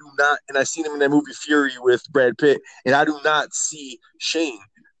I do not, and I seen him in that movie Fury with Brad Pitt, and I do not see Shane.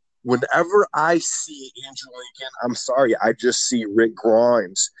 Whenever I see Andrew Lincoln, I'm sorry, I just see Rick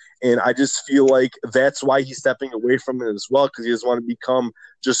Grimes. And I just feel like that's why he's stepping away from it as well, because he doesn't want to become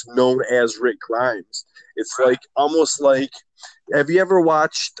just known as Rick Grimes. It's like almost like, have you ever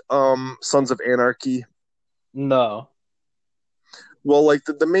watched Sons of Anarchy? No. Well, like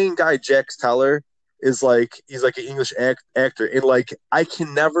the main guy, Jax Teller, is like, he's like an English actor. And like, I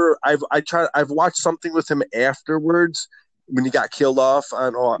can never, I've watched something with him afterwards when he got killed off. I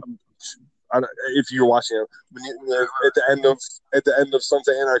don't know if you're watching it, at the end of Sons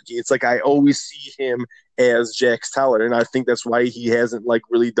of Anarchy. It's like I always see him as Jax Teller, and I think that's why he hasn't like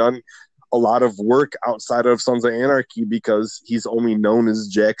really done a lot of work outside of Sons of Anarchy, because he's only known as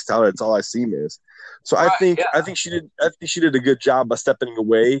Jax Teller. That's all I see him as. So I think she did a good job by stepping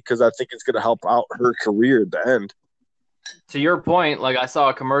away, because I think it's going to help out her career at the end. To your point, like I saw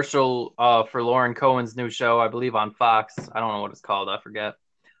a commercial for Lauren Cohen's new show, I believe on Fox. I don't know what it's called, I forget.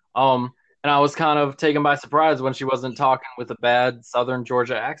 And I was kind of taken by surprise when she wasn't talking with a bad Southern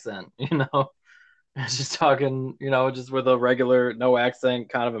Georgia accent, She's talking, just with a regular, no accent,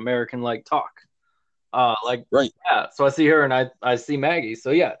 kind of American-like talk. Right. Yeah, so I see her and I see Maggie.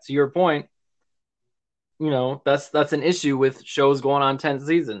 So yeah, to your point, that's an issue with shows going on 10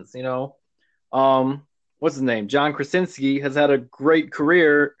 seasons, What's his name? John Krasinski has had a great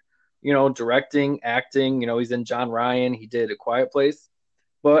career, directing, acting. He's in John Ryan. He did A Quiet Place.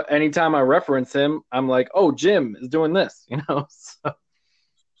 But anytime I reference him, I'm like, oh, Jim is doing this, So,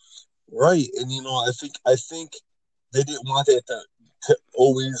 Right, and I think they didn't want that to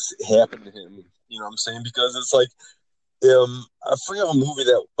always happen to him. You know what I'm saying? Because it's like I forget what movie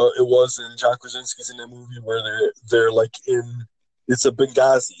that it was, and John Krasinski's in that movie where they're like in it's a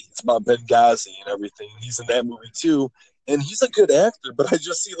Benghazi. It's about Benghazi and everything. He's in that movie too, and he's a good actor. But I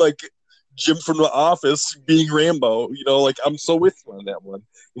just see like Jim from The Office being Rambo. Like I'm so with you on that one.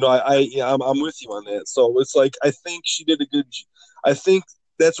 I'm with you on that. So it's like I think she did a good. I think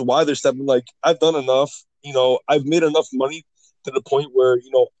that's why they're stepping. Like I've done enough. I've made enough money to the point where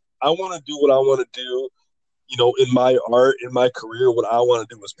I want to do what I want to do. In my art, in my career, what I want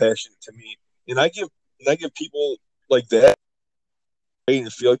to do is passionate to me, and I give people like that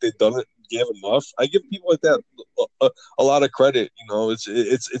and feel like they've done it, gave enough. I give people like that a lot of credit.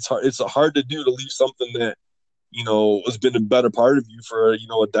 It's hard. It's hard to do to leave something that has been a better part of you for a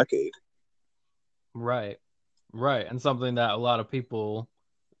decade. right, right. And something that a lot of people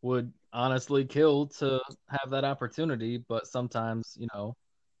would honestly kill to have that opportunity. But sometimes,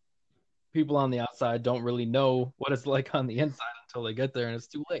 people on the outside don't really know what it's like on the inside until they get there and it's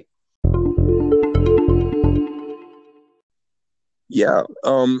too late. Yeah.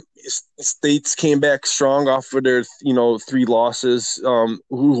 States came back strong off of their, three losses. Who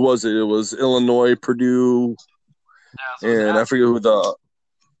was it? It was Illinois, Purdue, Yeah, so and I forget who the.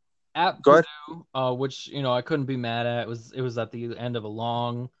 at Go ahead. Purdue, which I couldn't be mad at. It was at the end of a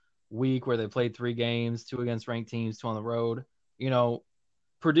long week where they played 3 games, 2 against ranked teams, 2 on the road.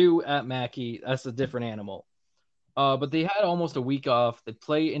 Purdue at Mackey, that's a different animal. But they had almost a week off. They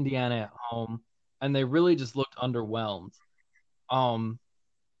play Indiana at home, and they really just looked underwhelmed. Um,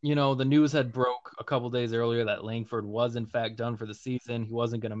 the news had broke a couple days earlier that Langford was in fact done for the season. He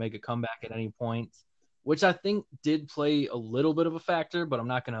wasn't going to make a comeback at any point, which I think did play a little bit of a factor, but I'm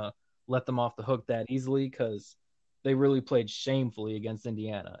not going to let them off the hook that easily because they really played shamefully against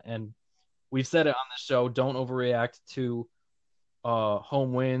Indiana. And we've said it on the show, don't overreact to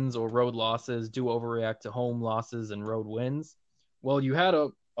home wins or road losses. Do overreact to home losses and road wins. Well, you had a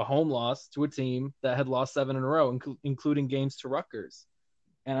home loss to a team that had lost 7 in a row, including games to Rutgers.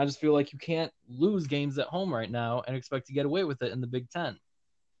 And I just feel like you can't lose games at home right now and expect to get away with it in the Big Ten.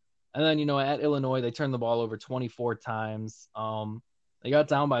 And then, at Illinois, they turned the ball over 24 times. They got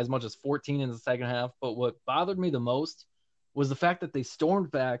down by as much as 14 in the second half. But what bothered me the most was the fact that they stormed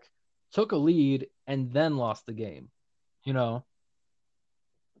back, took a lead, and then lost the game.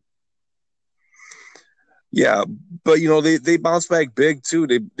 Yeah, but they bounced back big too.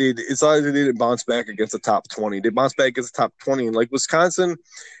 It's not like they didn't bounce back against the top 20. They bounced back against the top 20, and like Wisconsin,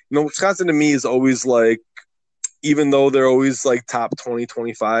 Wisconsin to me is always like, even though they're always like top 20,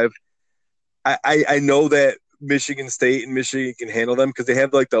 25. I know that Michigan State and Michigan can handle them because they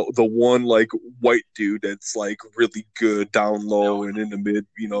have like the one like white dude that's like really good down low and in the mid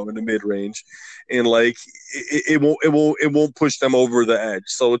range, and like it won't push them over the edge.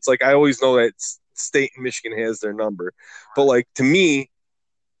 So it's like I always know that State and Michigan has their number, but like to me,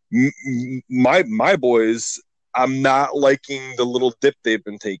 my boys, I'm not liking the little dip they've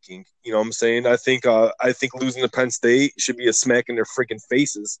been taking. You know what I'm saying? I think losing to Penn State should be a smack in their freaking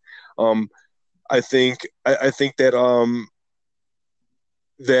faces. I think that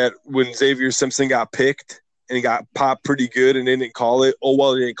that when Xavier Simpson got picked and he got popped pretty good and they didn't call it,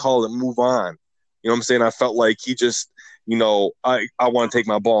 they didn't call it, move on. You know what I'm saying? I felt like he just, I want to take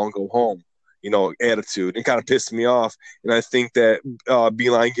my ball and go home, attitude, and kind of pissed me off. And I think that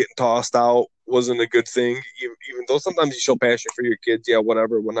Beilein getting tossed out wasn't a good thing, even though sometimes you show passion for your kids, yeah,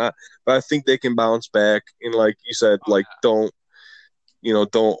 whatever, whatnot. But I think they can bounce back. And like you said, like don't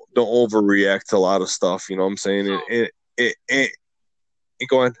overreact to a lot of stuff. You know what I'm saying?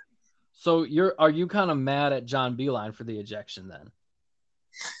 Go on. So are you kind of mad at John Beilein for the ejection then?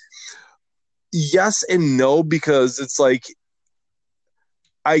 Yes and no, because it's like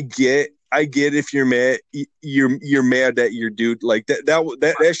I get if you're mad, you're mad at your dude. Like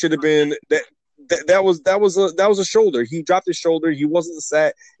that should have been that was a shoulder. He dropped his shoulder. He wasn't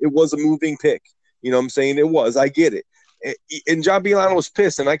set. It was a moving pick. You know what I'm saying? It was. I get it. And John Beilein was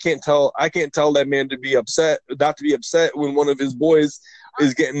pissed, and I can't tell that man to be upset, not to be upset when one of his boys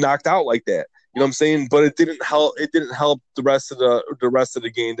is getting knocked out like that. You know what I'm saying? But it didn't help. It didn't help the rest of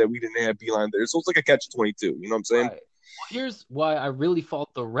the game that we didn't have Beilein there. So it's like a catch-22. You know what I'm saying? Right. Well, here's why I really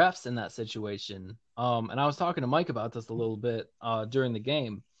fault the refs in that situation. And I was talking to Mike about this a little bit during the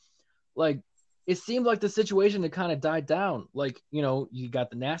game. Like, it seemed like the situation had kind of died down. Like, you got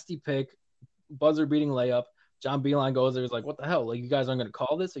the nasty pick. buzzer-beating layup. John Beilein goes there. He's like, what the hell? Like, you guys aren't going to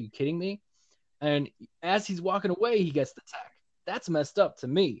call this? Are you kidding me? And as he's walking away, he gets the tech. That's messed up to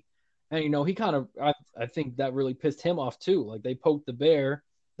me. And, he kind of, I think that really pissed him off too. Like, they poked the bear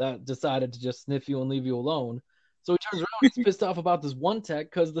that decided to just sniff you and leave you alone. So he turns around, he's pissed off about this one tech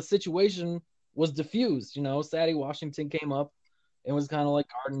because the situation was diffused. Sadie Washington came up and was kind of like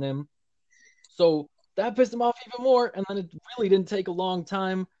guarding him. So that pissed him off even more. And then it really didn't take a long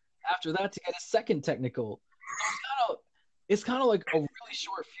time after that to get a second technical. So it's kind of like a really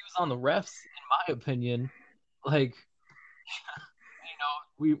short fuse on the refs, in my opinion. Like,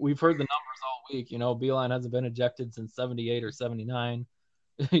 we've heard the numbers all week. Beilein hasn't been ejected since 78 or 79,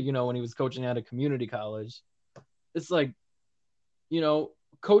 when he was coaching at a community college. It's like,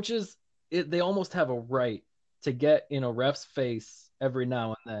 coaches, they almost have a right to get in a ref's face every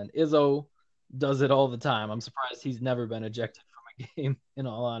now and then. Izzo does it all the time. I'm surprised he's never been ejected from a game, in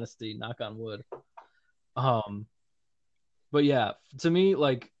all honesty, knock on wood. But yeah, to me,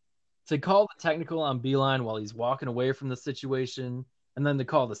 like, to call the technical on Beilein while he's walking away from the situation, and then to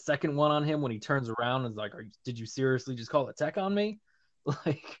call the second one on him when he turns around and is like, did you seriously just call a tech on me?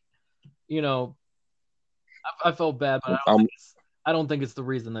 Like, I felt bad, but I don't think it's the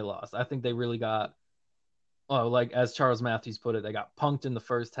reason they lost. I think they really got, like as Charles Matthews put it, they got punked in the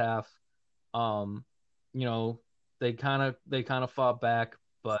first half. They kind of fought back,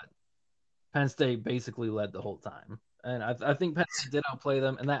 but Penn State basically led the whole time. And I think Penn State did outplay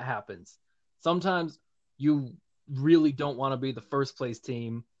them, and that happens. Sometimes you really don't want to be the first place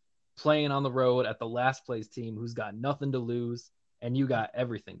team playing on the road at the last place team who's got nothing to lose, and you got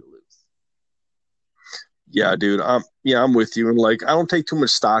everything to lose. Yeah, dude. I'm with you. And like, I don't take too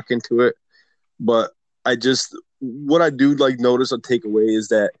much stock into it, but what I do like notice a takeaway is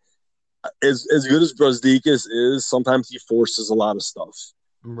that as good as Brazdeikis is, sometimes he forces a lot of stuff.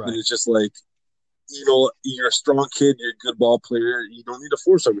 Right. And it's just like, you're a strong kid, you're a good ball player. You don't need to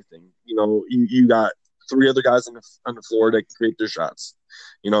force everything. You got three other guys on the floor that can create their shots.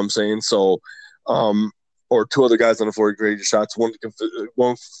 You know what I'm saying? So, or two other guys on the floor to create your shots. One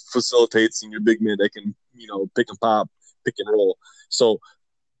facilitates, and your big man that can, pick and pop, pick and roll. So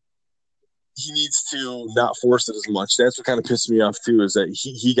he needs to not force it as much. That's what kind of pissed me off too, is that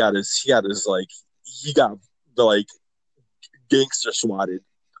he got the gangster swatted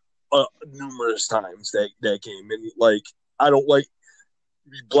numerous times that game. And like, I don't like,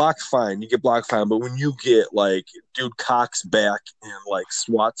 block fine, you get blocked fine, but when you get like dude cocks back and like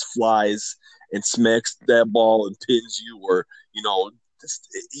swats flies and smacks that ball and pins you, or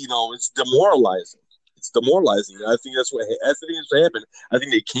it's demoralizing. It's demoralizing. And I think that's what happened. I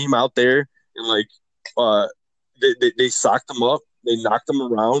think they came out there and like they socked them up, they knocked them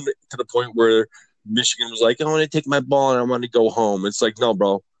around to the point where Michigan was like, I want to take my ball and I want to go home. It's like, no,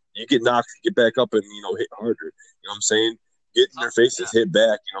 bro, you get knocked, get back up and hit harder. You know what I'm saying? Get in their faces, hit back.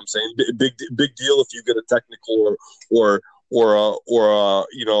 You know what I'm saying? Big deal if you get a technical or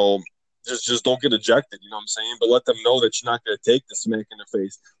just don't get ejected. You know what I'm saying? But let them know that you're not going to take the smack in the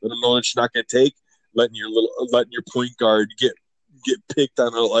face. Let them know that you're not going to take letting your point guard get picked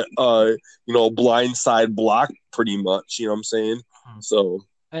on a blind side block pretty much. You know what I'm saying? Mm-hmm. So.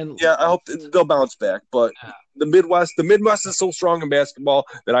 And yeah, I hope they'll bounce back. But the Midwest is so strong in basketball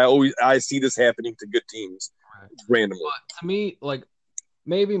that I see this happening to good teams randomly. But to me, like,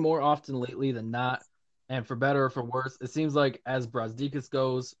 maybe more often lately than not, and for better or for worse, it seems like as Brazdeikis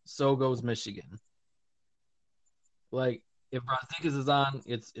goes, so goes Michigan. Like, if Brazdeikis is on,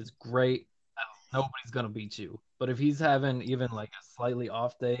 it's great. Nobody's gonna beat you. But if he's having even like a slightly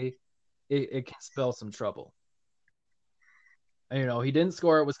off day, it can spell some trouble. He didn't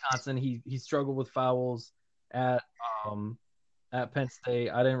score at Wisconsin. He struggled with fouls at Penn State.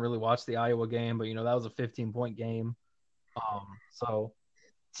 I didn't really watch the Iowa game, but that was a 15-point game. So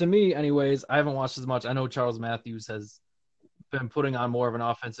to me, anyways, I haven't watched as much. I know Charles Matthews has been putting on more of an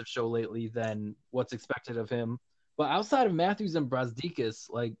offensive show lately than what's expected of him. But outside of Matthews and Brazdeikis,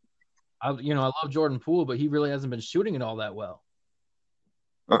 like, I love Jordan Poole, but he really hasn't been shooting it all that well.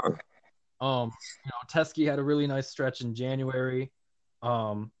 Teske had a really nice stretch in January.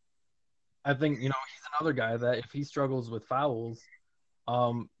 I think, he's another guy that if he struggles with fouls,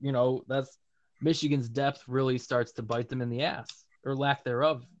 that's Michigan's depth really starts to bite them in the ass, or lack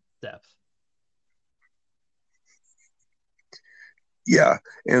thereof depth. Yeah.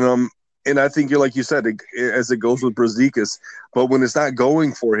 And I think, like you said, as it goes with Brazdeikis, but when it's not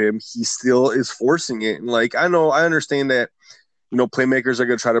going for him, he still is forcing it. And like, I understand that, playmakers are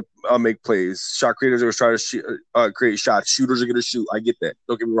going to try to make plays. Shot creators are going to try to create shots. Shooters are going to shoot. I get that.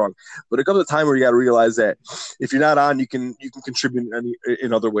 Don't get me wrong. But it comes a time where you got to realize that if you're not on, you can contribute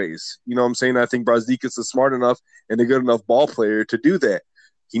in other ways. You know what I'm saying? I think Brazdeikis is smart enough and a good enough ball player to do that.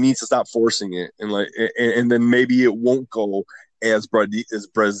 He needs to stop forcing it, and then maybe it won't go as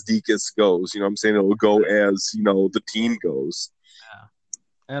Brazdeikis goes. You know what I'm saying? It will go as the team goes.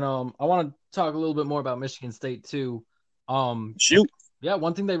 Yeah. And I want to talk a little bit more about Michigan State too. Shoot. Yeah,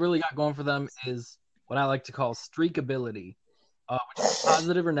 one thing they really got going for them is what I like to call streakability, which is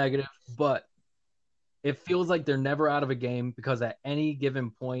positive or negative, but it feels like they're never out of a game because at any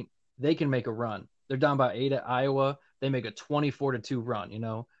given point they can make a run. They're down by 8 at Iowa. They make a 24-2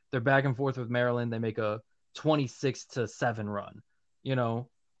 run. They're back and forth with Maryland. They make a 26-7 run.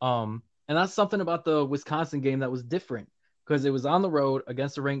 And that's something about the Wisconsin game that was different because it was on the road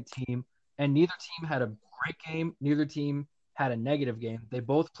against a ranked team, and neither team had a great game. Neither team had a negative game. They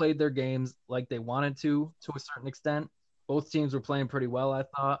both played their games like they wanted to a certain extent. Both teams were playing pretty well, I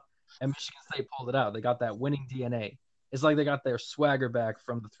thought, and Michigan State pulled it out. They got that winning DNA. It's like they got their swagger back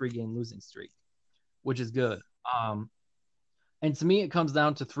from the 3-game losing streak, which is good. And to me, it comes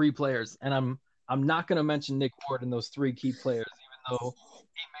down to 3 players, and I'm not going to mention Nick Ward and those 3 key players, even though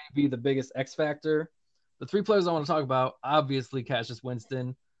he may be the biggest X factor. The 3 players I want to talk about, obviously, Cassius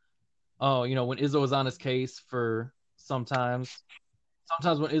Winston. When Izzo is on his case for sometimes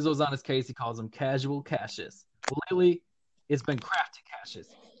when Izzo's on his case, he calls him casual Cassius. Well, lately, it's been crafty Cassius.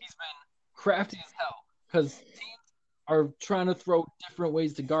 He's been crafty as hell because teams are trying to throw different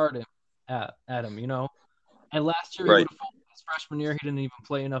ways to guard him at him, And last year, Right. His freshman year, he didn't even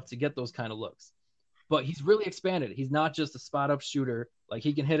play enough to get those kind of looks. But he's really expanded. He's not just a spot-up shooter. Like,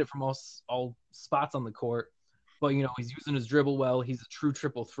 he can hit it from all spots on the court. But, he's using his dribble well. He's a true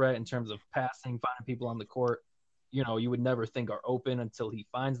triple threat in terms of passing, finding people on the court. You would never think are open until he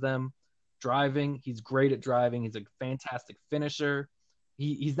finds them. Driving, he's great at driving. He's a fantastic finisher.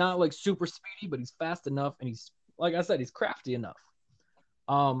 He's not, like, super speedy, but he's fast enough. And he's, like I said, he's crafty enough.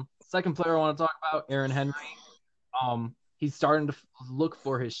 Second player I want to talk about, Aaron Henry. He's starting to look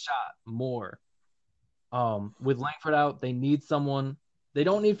for his shot more. With Langford out, they need someone. They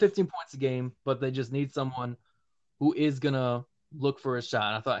don't need 15 points a game, but they just need someone who is going to look for a shot.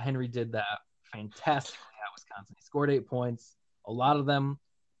 And I thought Henry did that fantastically at Wisconsin. He scored 8 points. A lot of them,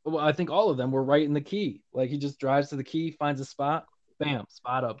 well, I think all of them were right in the key. Like, he just drives to the key, finds a spot, bam,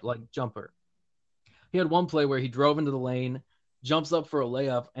 spot up, like jumper. He had one play where he drove into the lane, jumps up for a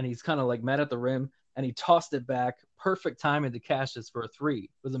layup, and he's kind of like met at the rim, and he tossed it back. Perfect time into Cassius for a 3. It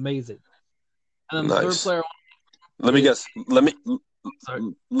was amazing. And then the third player. Let me guess.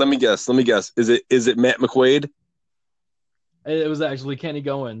 Is it Matt McQuaid? It was actually Kenny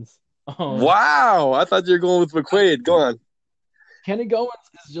Goins. Wow, I thought you were going with McQuaid. Go on. Kenny Goins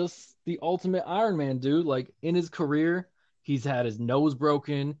is just the ultimate Iron Man, dude. Like, in his career, he's had his nose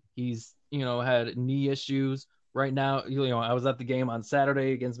broken. He's, had knee issues. Right now, I was at the game on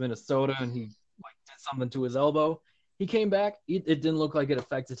Saturday against Minnesota, and he did something to his elbow. He came back. It didn't look like it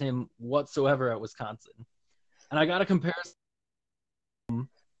affected him whatsoever at Wisconsin. And I got a comparison, a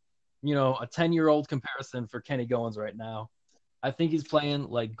 10-year-old comparison for Kenny Goins right now. I think he's playing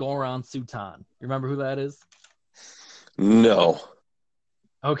like Goran Sutan. You remember who that is? No.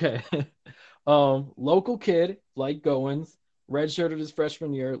 Okay. Local kid like Goins, redshirted his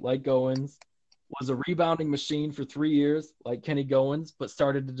freshman year like Goins, was a rebounding machine for 3 years like Kenny Goins, but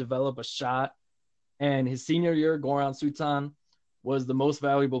started to develop a shot. And his senior year, Goran Sutan was the most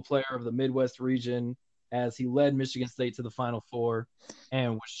valuable player of the Midwest region as he led Michigan State to the Final Four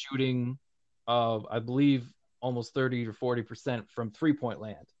and was shooting, I believe, almost 30 or 40% from three-point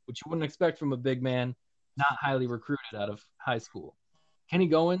land, which you wouldn't expect from a big man not highly recruited out of high school. Kenny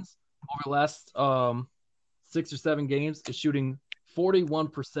Goins, over the last 6 or 7 games, is shooting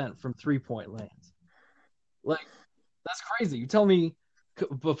 41% from three-point land. Like, that's crazy. You tell me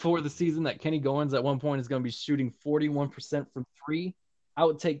before the season that Kenny Goins at one point is going to be shooting 41% from 3, I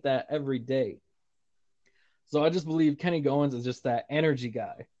would take that every day. So I just believe Kenny Goins is just that energy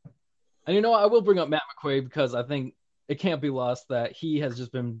guy. And I will bring up Matt McQuaid because I think it can't be lost that he has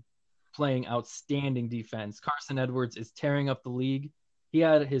just been playing outstanding defense. Carson Edwards is tearing up the league. He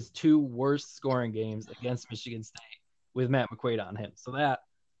had his 2 worst scoring games against Michigan State with Matt McQuaid on him. So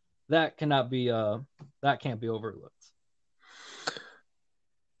that can't be overlooked.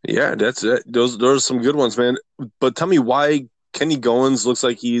 Yeah, that's it. Those are some good ones, man. But tell me why Kenny Goins looks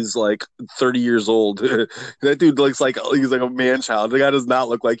like he's like 30 years old. That dude looks like he's like a man child. The guy does not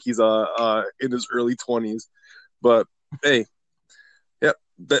look like he's in his early 20s. But hey, yeah,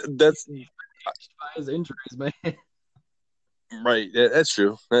 that's by his injuries, man. Right, that's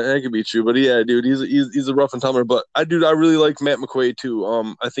true. That could be true. But yeah, dude, he's a rough and tumble. But I really like Matt McQuaid too.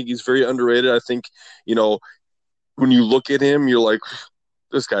 I think he's very underrated. I think you know when you look at him, you're like,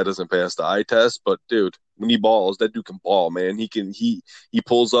 this guy doesn't pass the eye test. But dude, when he balls, that dude can ball, man. He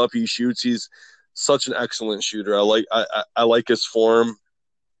pulls up, he shoots. He's such an excellent shooter. I like his form.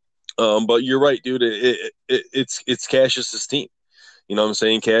 But you're right, dude. It's Cassius's team. You know what I'm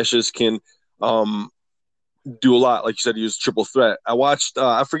saying? Cassius can do a lot. Like you said, he was triple threat. I watched.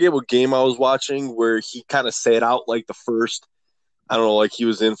 I forget what game I was watching where he kind of sat out like the first. I don't know, like he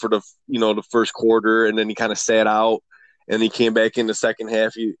was in for the first quarter, and then he kind of sat out, and he came back in the second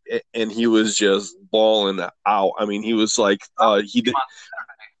half. And he was just balling out. I mean, he was like he did.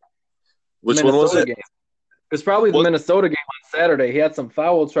 Which one was it? Game. It was probably the Minnesota game on Saturday. He had some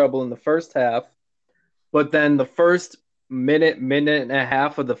foul trouble in the first half, but then the first minute and a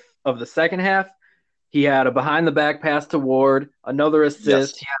half of the second half, he had a behind the back pass to Ward, another assist.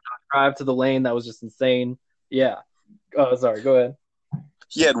 Yes. He had a drive to the lane that was just insane. Yeah. Oh, sorry. Go ahead.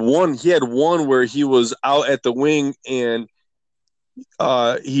 He had one where he was out at the wing and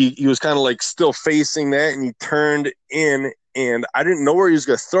he was kind of like still facing that, and he turned in, and I didn't know where he was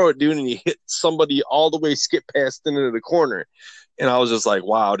going to throw it, dude, and he hit somebody all the way, skip past into the corner. And I was just like,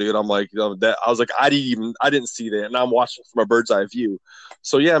 wow, dude. I'm like, I didn't see that, and I'm watching from a bird's eye view.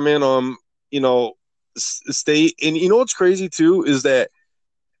 So yeah, man. Stay, and you know what's crazy too is that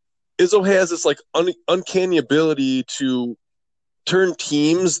Izzo has this like uncanny ability to turn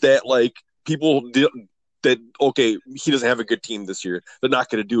teams that like people that okay, he doesn't have a good team this year. They're not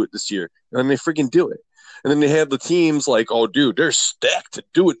going to do it this year, and then they freaking do it. And then they have the teams like, oh, dude, they're stacked to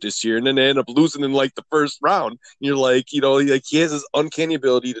do it this year, and then they end up losing in like the first round. And you're like, like he has this uncanny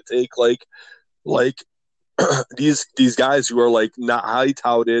ability to take like these guys who are like not highly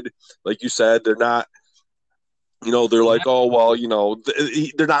touted, like you said, they're not. They're like, oh well,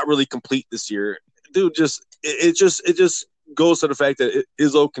 they're not really complete this year, dude. It just goes to the fact that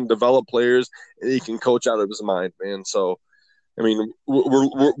Izzo can develop players and he can coach out of his mind, man. So, I mean,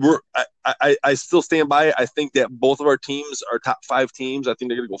 I still stand by it. I think that both of our teams are top 5 teams. I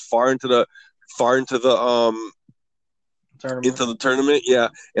think they're going to go far into the tournament. Yeah,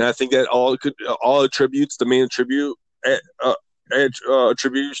 and I think that all attributes, the main attribute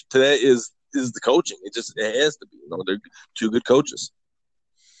attribute to that is the coaching. It has to be. They're 2 good coaches.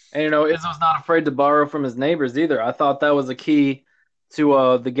 And Izzo's not afraid to borrow from his neighbors either. I thought that was a key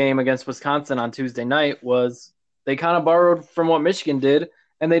to the game against Wisconsin on Tuesday night. Was they kind of borrowed from what Michigan did,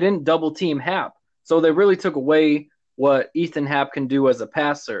 and they didn't double team Happ. So they really took away what Ethan Happ can do as a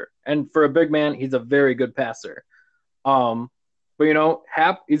passer. And for a big man, he's a very good passer. But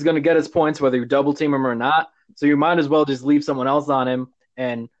Happ, he's going to get his points whether you double team him or not. So you might as well just leave someone else on him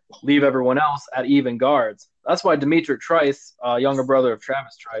and leave everyone else at even guards. That's why Demetric Trice, younger brother of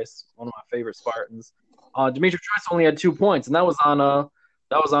Travis Trice, one of my favorite Spartans, Demetric Trice only had 2 points, and that was on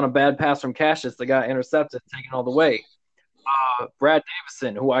a bad pass from Cassius that got intercepted, taken all the way. Brad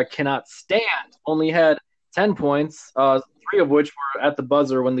Davison, who I cannot stand, only had 10 points, 3 of which were at the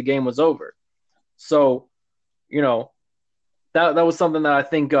buzzer when the game was over. So, that was something that I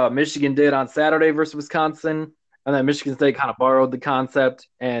think Michigan did on Saturday versus Wisconsin. And then Michigan State kind of borrowed the concept.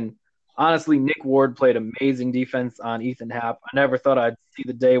 And honestly, Nick Ward played amazing defense on Ethan Happ. I never thought I'd see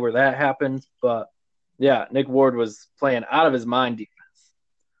the day where that happened. But, yeah, Nick Ward was playing out of his mind defense.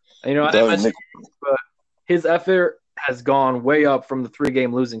 And, I didn't mention it, but his effort has gone way up from the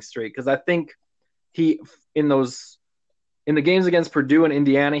 3-game losing streak. Because I think in the games against Purdue and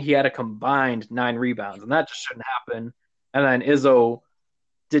Indiana, he had a combined 9 rebounds. And that just shouldn't happen. And then Izzo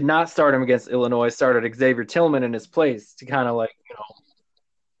did not start him against Illinois, started Xavier Tillman in his place to kind of like,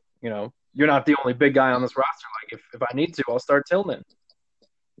 you're not the only big guy on this roster. Like, if I need to, I'll start Tillman.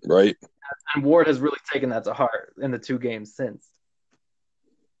 Right. And Ward has really taken that to heart in the 2 games since.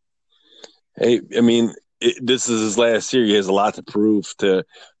 Hey, I mean, this is his last year. He has a lot to prove to,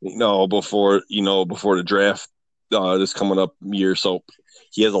 before the draft this coming up year. So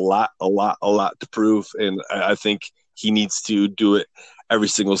he has a lot to prove. And I think he needs to do it every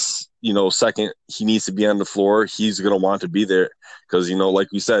single, second. He needs to be on the floor. He's going to want to be there because,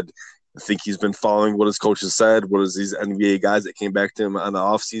 like we said, I think he's been following what his coaches said, what is these NBA guys that came back to him on the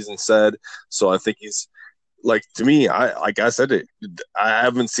offseason said. So I think he's, like, to me, I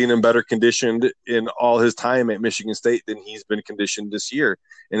haven't seen him better conditioned in all his time at Michigan State than he's been conditioned this year.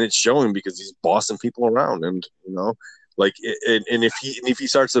 And it's showing because he's bossing people around and, like, and if he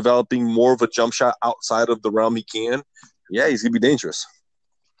starts developing more of a jump shot outside of the realm he can, yeah, he's going to be dangerous.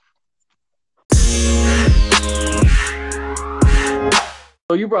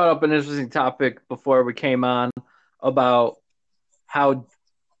 So you brought up an interesting topic before we came on about how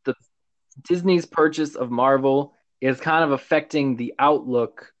the Disney's purchase of Marvel is kind of affecting the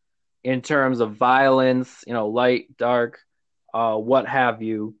outlook in terms of violence, light, dark, what have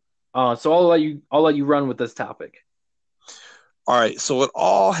you. So I'll let you run with this topic. All right, so it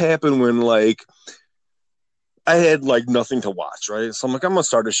all happened when like I had like nothing to watch, right? So I'm like, I'm gonna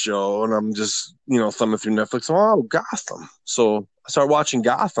start a show, and I'm just thumbing through Netflix. Oh, Gotham! So I started watching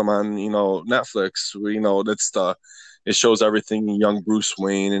Gotham on Netflix. It shows everything young Bruce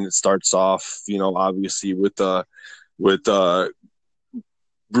Wayne, and it starts off obviously with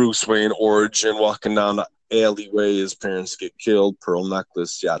Bruce Wayne origin walking down the alleyway. His parents get killed, pearl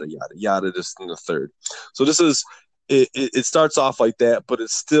necklace, yada yada yada. This and the third. So this is it starts off like that, but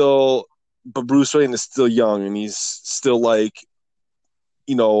it's still. But Bruce Wayne is still young, and he's still like,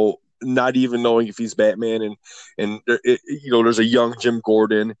 not even knowing if he's Batman, and there's a young Jim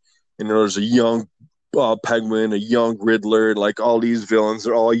Gordon, and there's a young Penguin, a young Riddler, like all these villains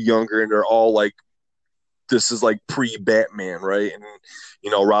are all younger, and they're all like, this is like pre-Batman, right? And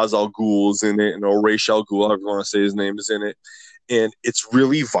Ra's al Ghul's in it, and Ra's al Ghul, however you want to say his name, is in it, and it's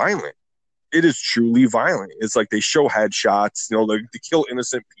really violent. It is truly violent. It's like they show headshots, they kill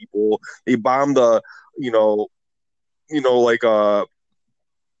innocent people. They bomb the, like a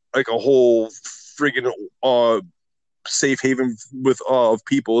whole friggin' safe haven with of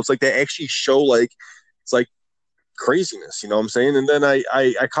people. It's like they actually show like it's like craziness. You know what I'm saying? And then I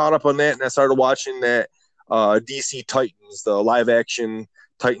caught up on that, and I started watching that DC Titans, the live action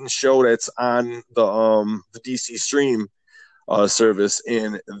Titans show that's on the DC Stream service,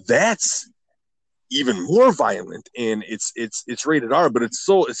 and that's even more violent, and it's rated R, but it's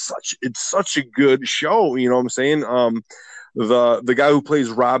such a good show. You know what I'm saying? The guy who plays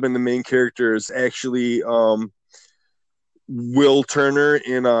Robin, the main character, is actually Will Turner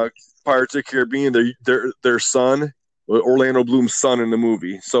in Pirates of the Caribbean. Their son, Orlando Bloom's son in the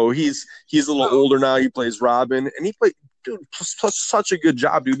movie. So he's a little older now. He plays Robin, and he played such a good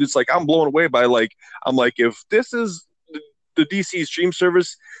job, dude. It's like I'm blown away by I'm like, if this is the DC stream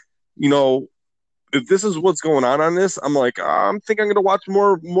service, if this is what's going on this, I'm like, I'm going to watch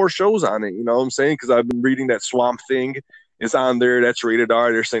more shows on it. You know what I'm saying? Because I've been reading that Swamp Thing is on there. That's rated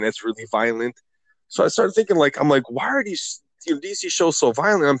R. They're saying that's really violent. So I started thinking, I'm like, why are these DC shows so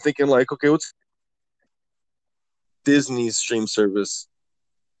violent? I'm thinking, okay, what's Disney's stream service?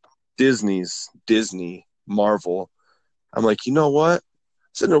 Disney, Marvel. I'm like, you know what? I'm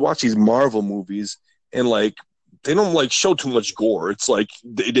sitting there watch these Marvel movies, and they don't show too much gore. It's like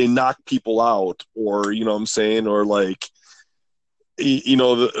they knock people out, or you know what I'm saying, or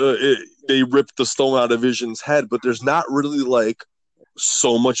they rip the stone out of Vision's head, but there's not really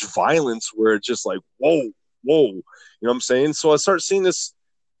so much violence where it's just whoa, you know what I'm saying? So I start seeing this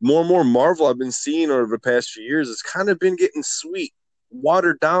more and more. Marvel I've been seeing over the past few years, it's kind of been getting sweet,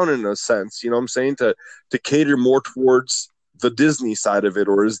 watered down in a sense, you know what I'm saying, to cater more towards the Disney side of it,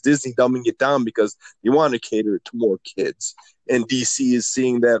 or is Disney dumbing it down because you want to cater it to more kids? And DC is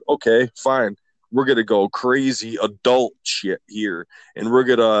seeing that, okay, fine, we're going to go crazy adult shit here, and we're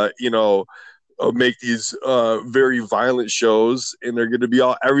going to, make these very violent shows, and they're going to be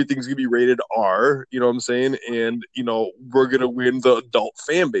everything's going to be rated R, you know what I'm saying? And, we're going to win the adult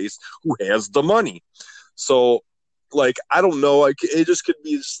fan base who has the money. So, I don't know, it just could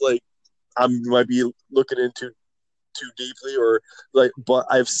be just I might be looking into too deeply, or but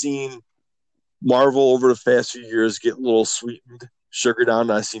I've seen Marvel over the past few years get a little sweetened, sugar down,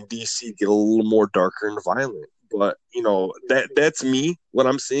 and I've seen DC get a little more darker and violent. But that's me, what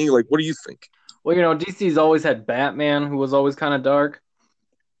I'm seeing. What do you think? Well, DC's always had Batman, who was always kind of dark.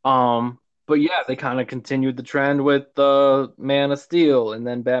 But yeah, they kind of continued the trend with Man of Steel, and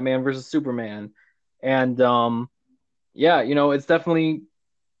then Batman versus Superman, and yeah, it's definitely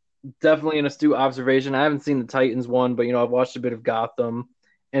an astute observation. I haven't seen the Titans one, but I've watched a bit of Gotham,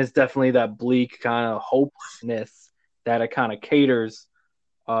 and it's definitely that bleak kind of hopelessness that it kind of caters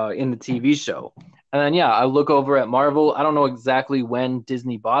in the TV show. And then I look over at Marvel. I don't know exactly when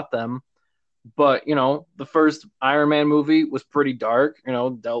Disney bought them, but the first Iron Man movie was pretty dark.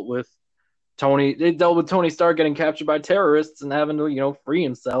 Dealt with Tony Stark getting captured by terrorists and having to free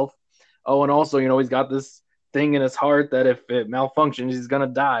himself. Oh, and also he's got this thing in his heart that if it malfunctions, he's gonna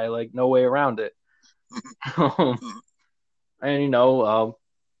die. No way around it. And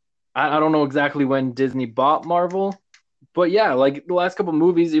I don't know exactly when Disney bought Marvel, but yeah, the last couple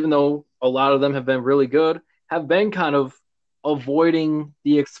movies, even though a lot of them have been really good, have been kind of avoiding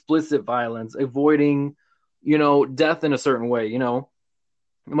the explicit violence, avoiding death in a certain way. The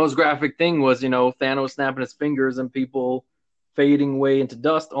most graphic thing was Thanos snapping his fingers and people fading away into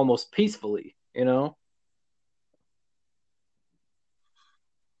dust almost peacefully.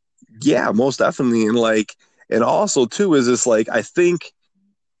 Yeah, most definitely. And also too is this like I think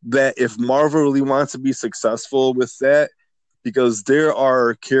that if Marvel really wants to be successful with that, because there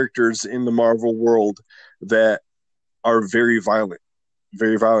are characters in the Marvel world that are very violent,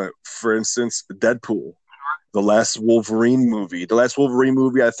 very violent. For instance, Deadpool, the last Wolverine movie. The last Wolverine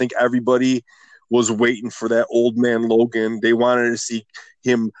movie, I think everybody was waiting for that old man Logan. They wanted to see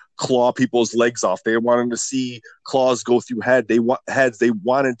him claw people's legs off. They wanted to see claws go through heads. They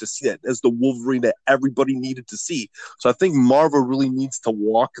wanted to see that. That's the Wolverine that everybody needed to see. So I think Marvel really needs to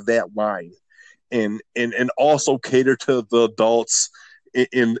walk that line and also cater to the adults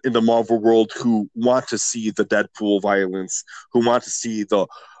in the Marvel world who want to see the Deadpool violence, who want to see the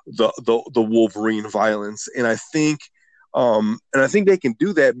Wolverine violence, and I think they can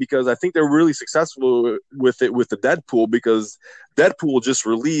do that because I think they're really successful with it with the Deadpool because Deadpool just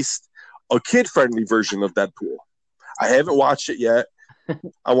released a kid friendly version of Deadpool. I haven't watched it yet.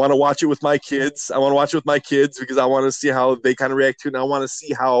 I want to watch it with my kids. I want to watch it with my kids because I want to see how they kind of react to it. And I want to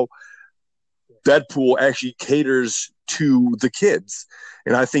see how Deadpool actually caters to the kids.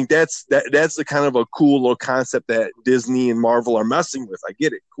 And I think that's the kind of a cool little concept that Disney and Marvel are messing with. I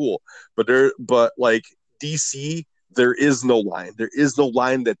get it, cool. But like DC, there is no line. There is no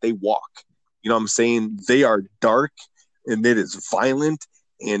line that they walk. You know what I'm saying? They are dark and it is violent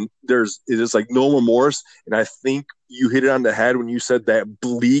and it is like no remorse. And I think you hit it on the head when you said that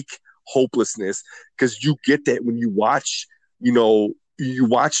bleak hopelessness, because you get that when you watch, you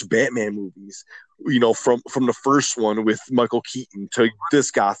watch Batman movies, from the first one with Michael Keaton to this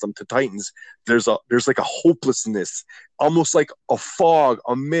Gotham to Titans. There's like a hopelessness, almost like a fog,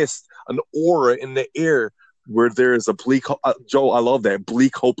 a mist, an aura in the air where there is a bleak. Joe, I love that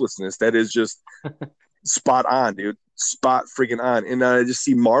bleak hopelessness. That is just spot on, dude. Spot friggin' on. And I just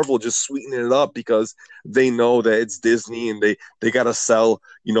see Marvel just sweetening it up because they know that it's Disney and they gotta sell,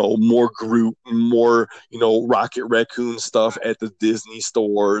 more Groot, more, Rocket Raccoon stuff at the Disney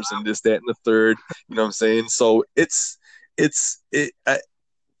stores and this, that, and the third. You know what I'm saying? So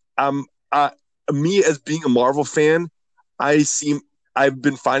me as being a Marvel fan, I've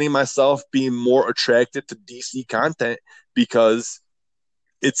been finding myself being more attracted to DC content because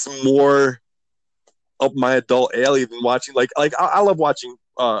it's more up my adult alley than watching I love watching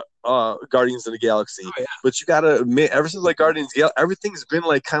Guardians of the Galaxy. Oh, yeah. But you gotta admit, ever since like Guardians of the Galaxy, everything's been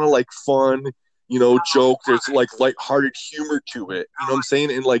like kind of like fun, joke. There's like lighthearted humor to it. You know what I'm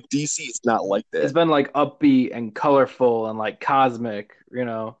saying? And like DC, it's not like that. It's been like upbeat and colorful and like cosmic.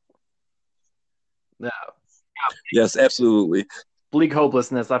 Yeah. Yes, absolutely. Bleak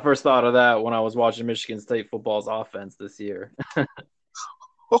hopelessness. I first thought of that when I was watching Michigan State football's offense this year.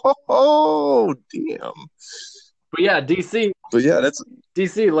 Oh, damn. But yeah, DC. But yeah, that's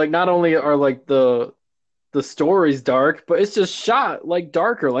DC. Like, not only are like the story's dark, but it's just shot like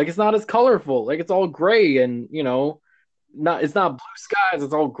darker. Like, it's not as colorful. Like, it's all gray and it's not blue skies.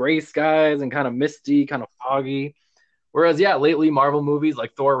 It's all gray skies and kind of misty, kind of foggy. Whereas, yeah, lately Marvel movies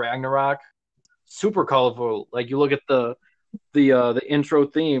like Thor Ragnarok, super colorful. Like, you look at the intro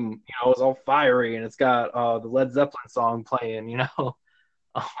theme, it's all fiery and it's got the Led Zeppelin song playing,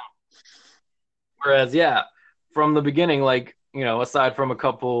 Whereas, yeah, from the beginning, like, aside from a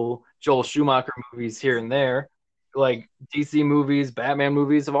couple Joel Schumacher movies here and there, like DC movies, Batman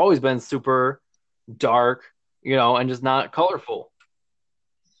movies have always been super dark, and just not colorful.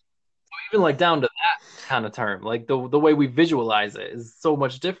 So even like down to that kind of term, like the way we visualize it is so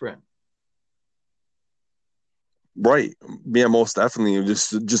much different. Right. Yeah, most definitely.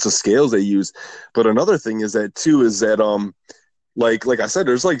 Just the scales they use. But another thing is that like I said,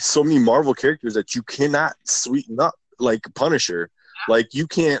 there's like so many Marvel characters that you cannot sweeten up, like Punisher. Like you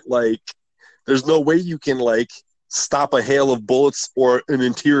can't there's no way you can stop a hail of bullets or an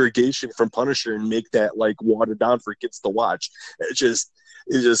interrogation from Punisher and make that watered down for kids to watch. It's just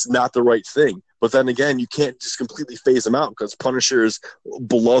not the right thing. But then again, you can't just completely phase him out because Punisher is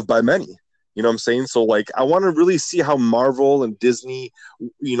beloved by many. You know what I'm saying? So I want to really see how Marvel and Disney,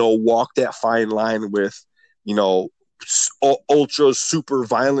 walk that fine line with, ultra super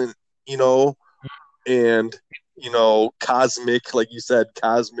violent, and cosmic, like you said,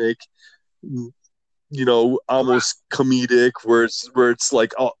 cosmic, almost comedic, where it's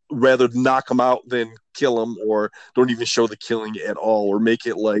like rather knock them out than kill them, or don't even show the killing at all, or make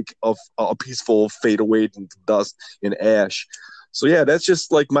it like a peaceful fade away into dust and ash. So yeah, that's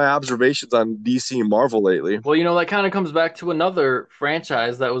just my observations on DC and Marvel lately. Well, that kind of comes back to another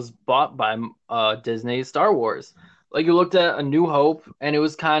franchise that was bought by Disney, Star Wars. Like, you looked at A New Hope, and it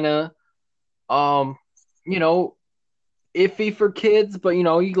was kind of, iffy for kids, but,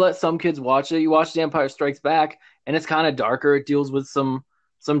 you let some kids watch it. You watch The Empire Strikes Back, and it's kind of darker. It deals with some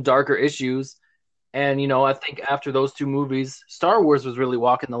some darker issues. And I think after those two movies, Star Wars was really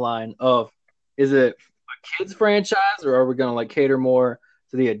walking the line of, is it a kids franchise, or are we gonna like cater more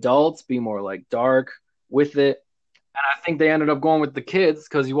to the adults, be more like dark with it? And I think they ended up going with the kids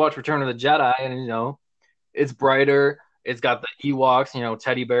because you watch Return of the Jedi, and it's brighter. It's got the Ewoks,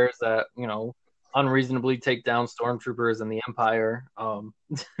 teddy bears that unreasonably take down stormtroopers and the Empire,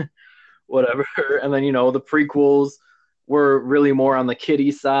 whatever. And then the prequels were really more on the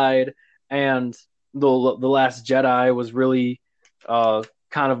kiddie side, and the Last Jedi was really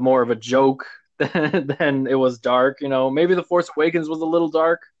kind of more of a joke than it was dark. Maybe the Force Awakens was a little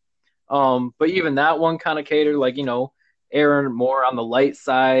dark, but even that one kind of catered, like Aaron more on the light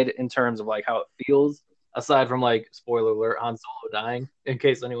side in terms of like how it feels. Aside from like spoiler alert, Han Solo dying, in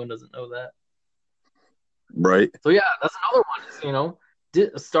case anyone doesn't know that. Right. So yeah, that's another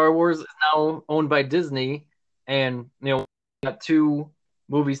one. Star Wars is now owned by Disney, and got two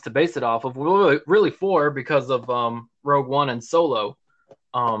movies to base it off of. Really four because of Rogue One and Solo.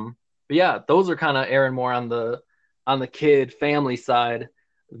 But yeah, those are kind of airing more on the kid family side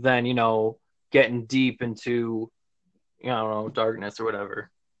than getting deep into I don't know, darkness or whatever.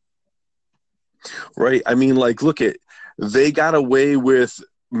 Right. I mean, like, look at, they got away with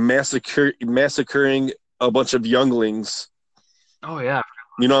massacring a bunch of younglings. Oh yeah.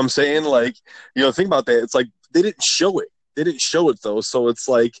 You know what I'm saying? Like, think about that. It's like they didn't show it. They didn't show it though. So it's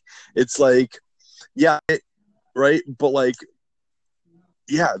like, yeah, right. But like,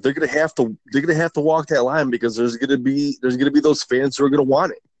 yeah, they're gonna have to walk that line because there's gonna be those fans who are gonna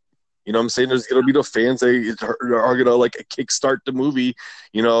want it. You know what I'm saying? There's going to be the fans that are going to like kickstart the movie,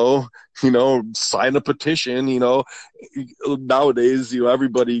 sign a petition, nowadays,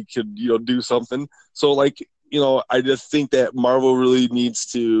 everybody could, do something. So like, I just think that Marvel really needs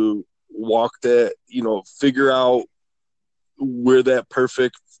to walk that, figure out where that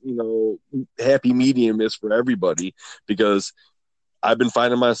perfect, happy medium is for everybody, because I've been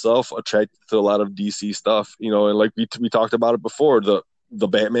finding myself attracted to a lot of DC stuff, and like we talked about it before, the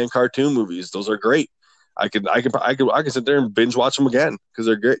Batman cartoon movies, those are great. I can sit there and binge watch them again because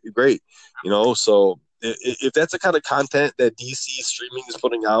they're great. So if that's the kind of content that DC streaming is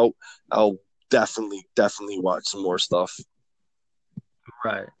putting out, I'll definitely watch some more stuff.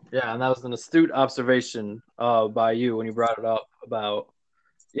 Right. Yeah, and that was an astute observation by you when you brought it up about,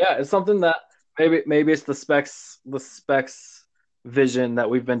 yeah, it's something that maybe it's the specs vision that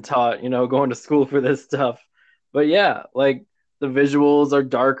we've been taught, going to school for this stuff. But yeah, like, the visuals are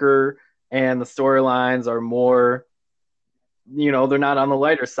darker and the storylines are more, they're not on the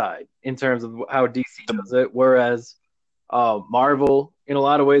lighter side in terms of how DC does it. Whereas Marvel, in a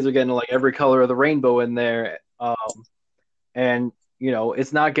lot of ways, are getting like every color of the rainbow in there. And,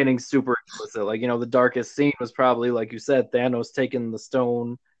 it's not getting super explicit. Like, the darkest scene was probably, like you said, Thanos taking the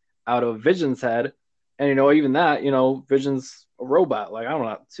stone out of Vision's head. And, even that, Vision's a robot. Like, I'm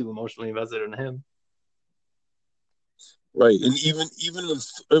not too emotionally invested in him. Right, and even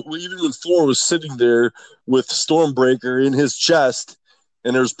when Thor was sitting there with Stormbreaker in his chest,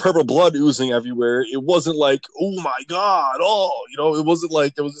 and there's purple blood oozing everywhere, it wasn't like, oh my god, it wasn't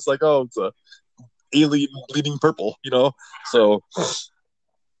like, it was just like, oh, it's a alien bleeding purple, So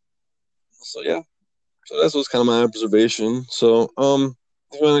yeah, so that was kind of my observation. So I'm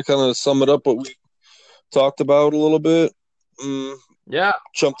going to kind of sum it up what we talked about a little bit. Yeah,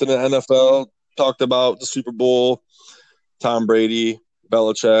 jumped into NFL, talked about the Super Bowl. Tom Brady,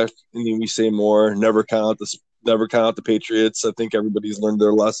 Belichick, and then we say more. Never count the Patriots. I think everybody's learned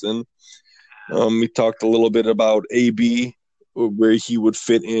their lesson. We talked a little bit about AB, where he would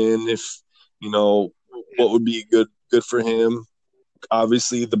fit in, if what would be good for him.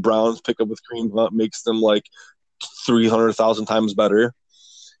 Obviously, the Browns pickup with Kareem Hunt makes them like 300,000 times better.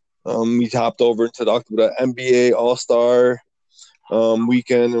 We hopped over and talked about NBA All-Star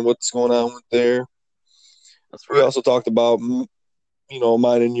weekend and what's going on with there. That's right. We also talked about, mine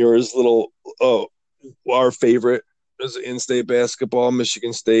and yours, our favorite is in-state basketball,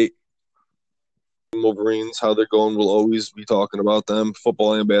 Michigan State Wolverines. How they're going, we'll always be talking about them,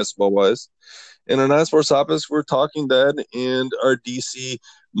 football and basketball-wise. And our non-sports topics, we're Talking Dead and our DC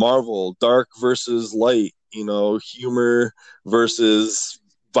Marvel, dark versus light, humor versus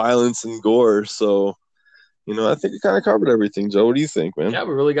violence and gore. So, I think we kind of covered everything. Joe, what do you think, man? Yeah,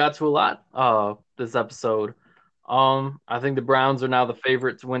 we really got to a lot this episode. I think the Browns are now the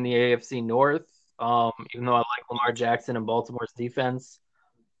favorite to win the AFC North, even though I like Lamar Jackson and Baltimore's defense.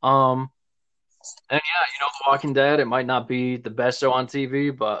 And yeah, The Walking Dead, it might not be the best show on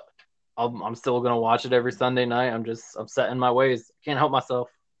TV, but I'm still going to watch it every Sunday night. I'm set in my ways. Can't help myself.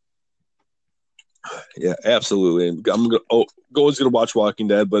 Yeah, absolutely. I'm gonna Go's gonna watch Walking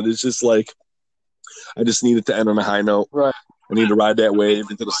Dead, but it's just like I just need it to end on a high note. Right. I need to ride that wave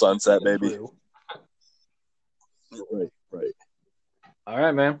into the sunset, baby. Right. All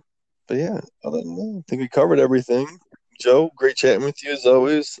right, man. But yeah, other than that, I think we covered everything. Joe, great chatting with you as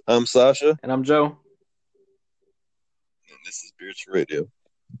always. I'm Sasha. And I'm Joe. And this is Beards for Radio.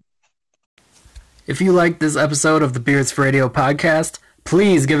 If you liked this episode of the Beards for Radio podcast,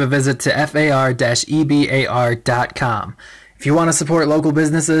 please give a visit to far-ebar.com. If you want to support local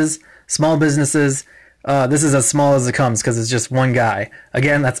businesses, small businesses, this is as small as it comes because it's just one guy.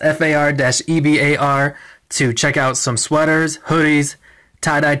 Again, that's far-ebar to check out some sweaters, hoodies,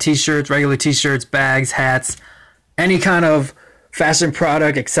 tie-dye t-shirts, regular t-shirts, bags, hats, any kind of fashion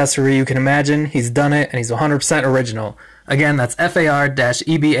product, accessory you can imagine. He's done it, and he's 100% original. Again, that's far-ebar.com.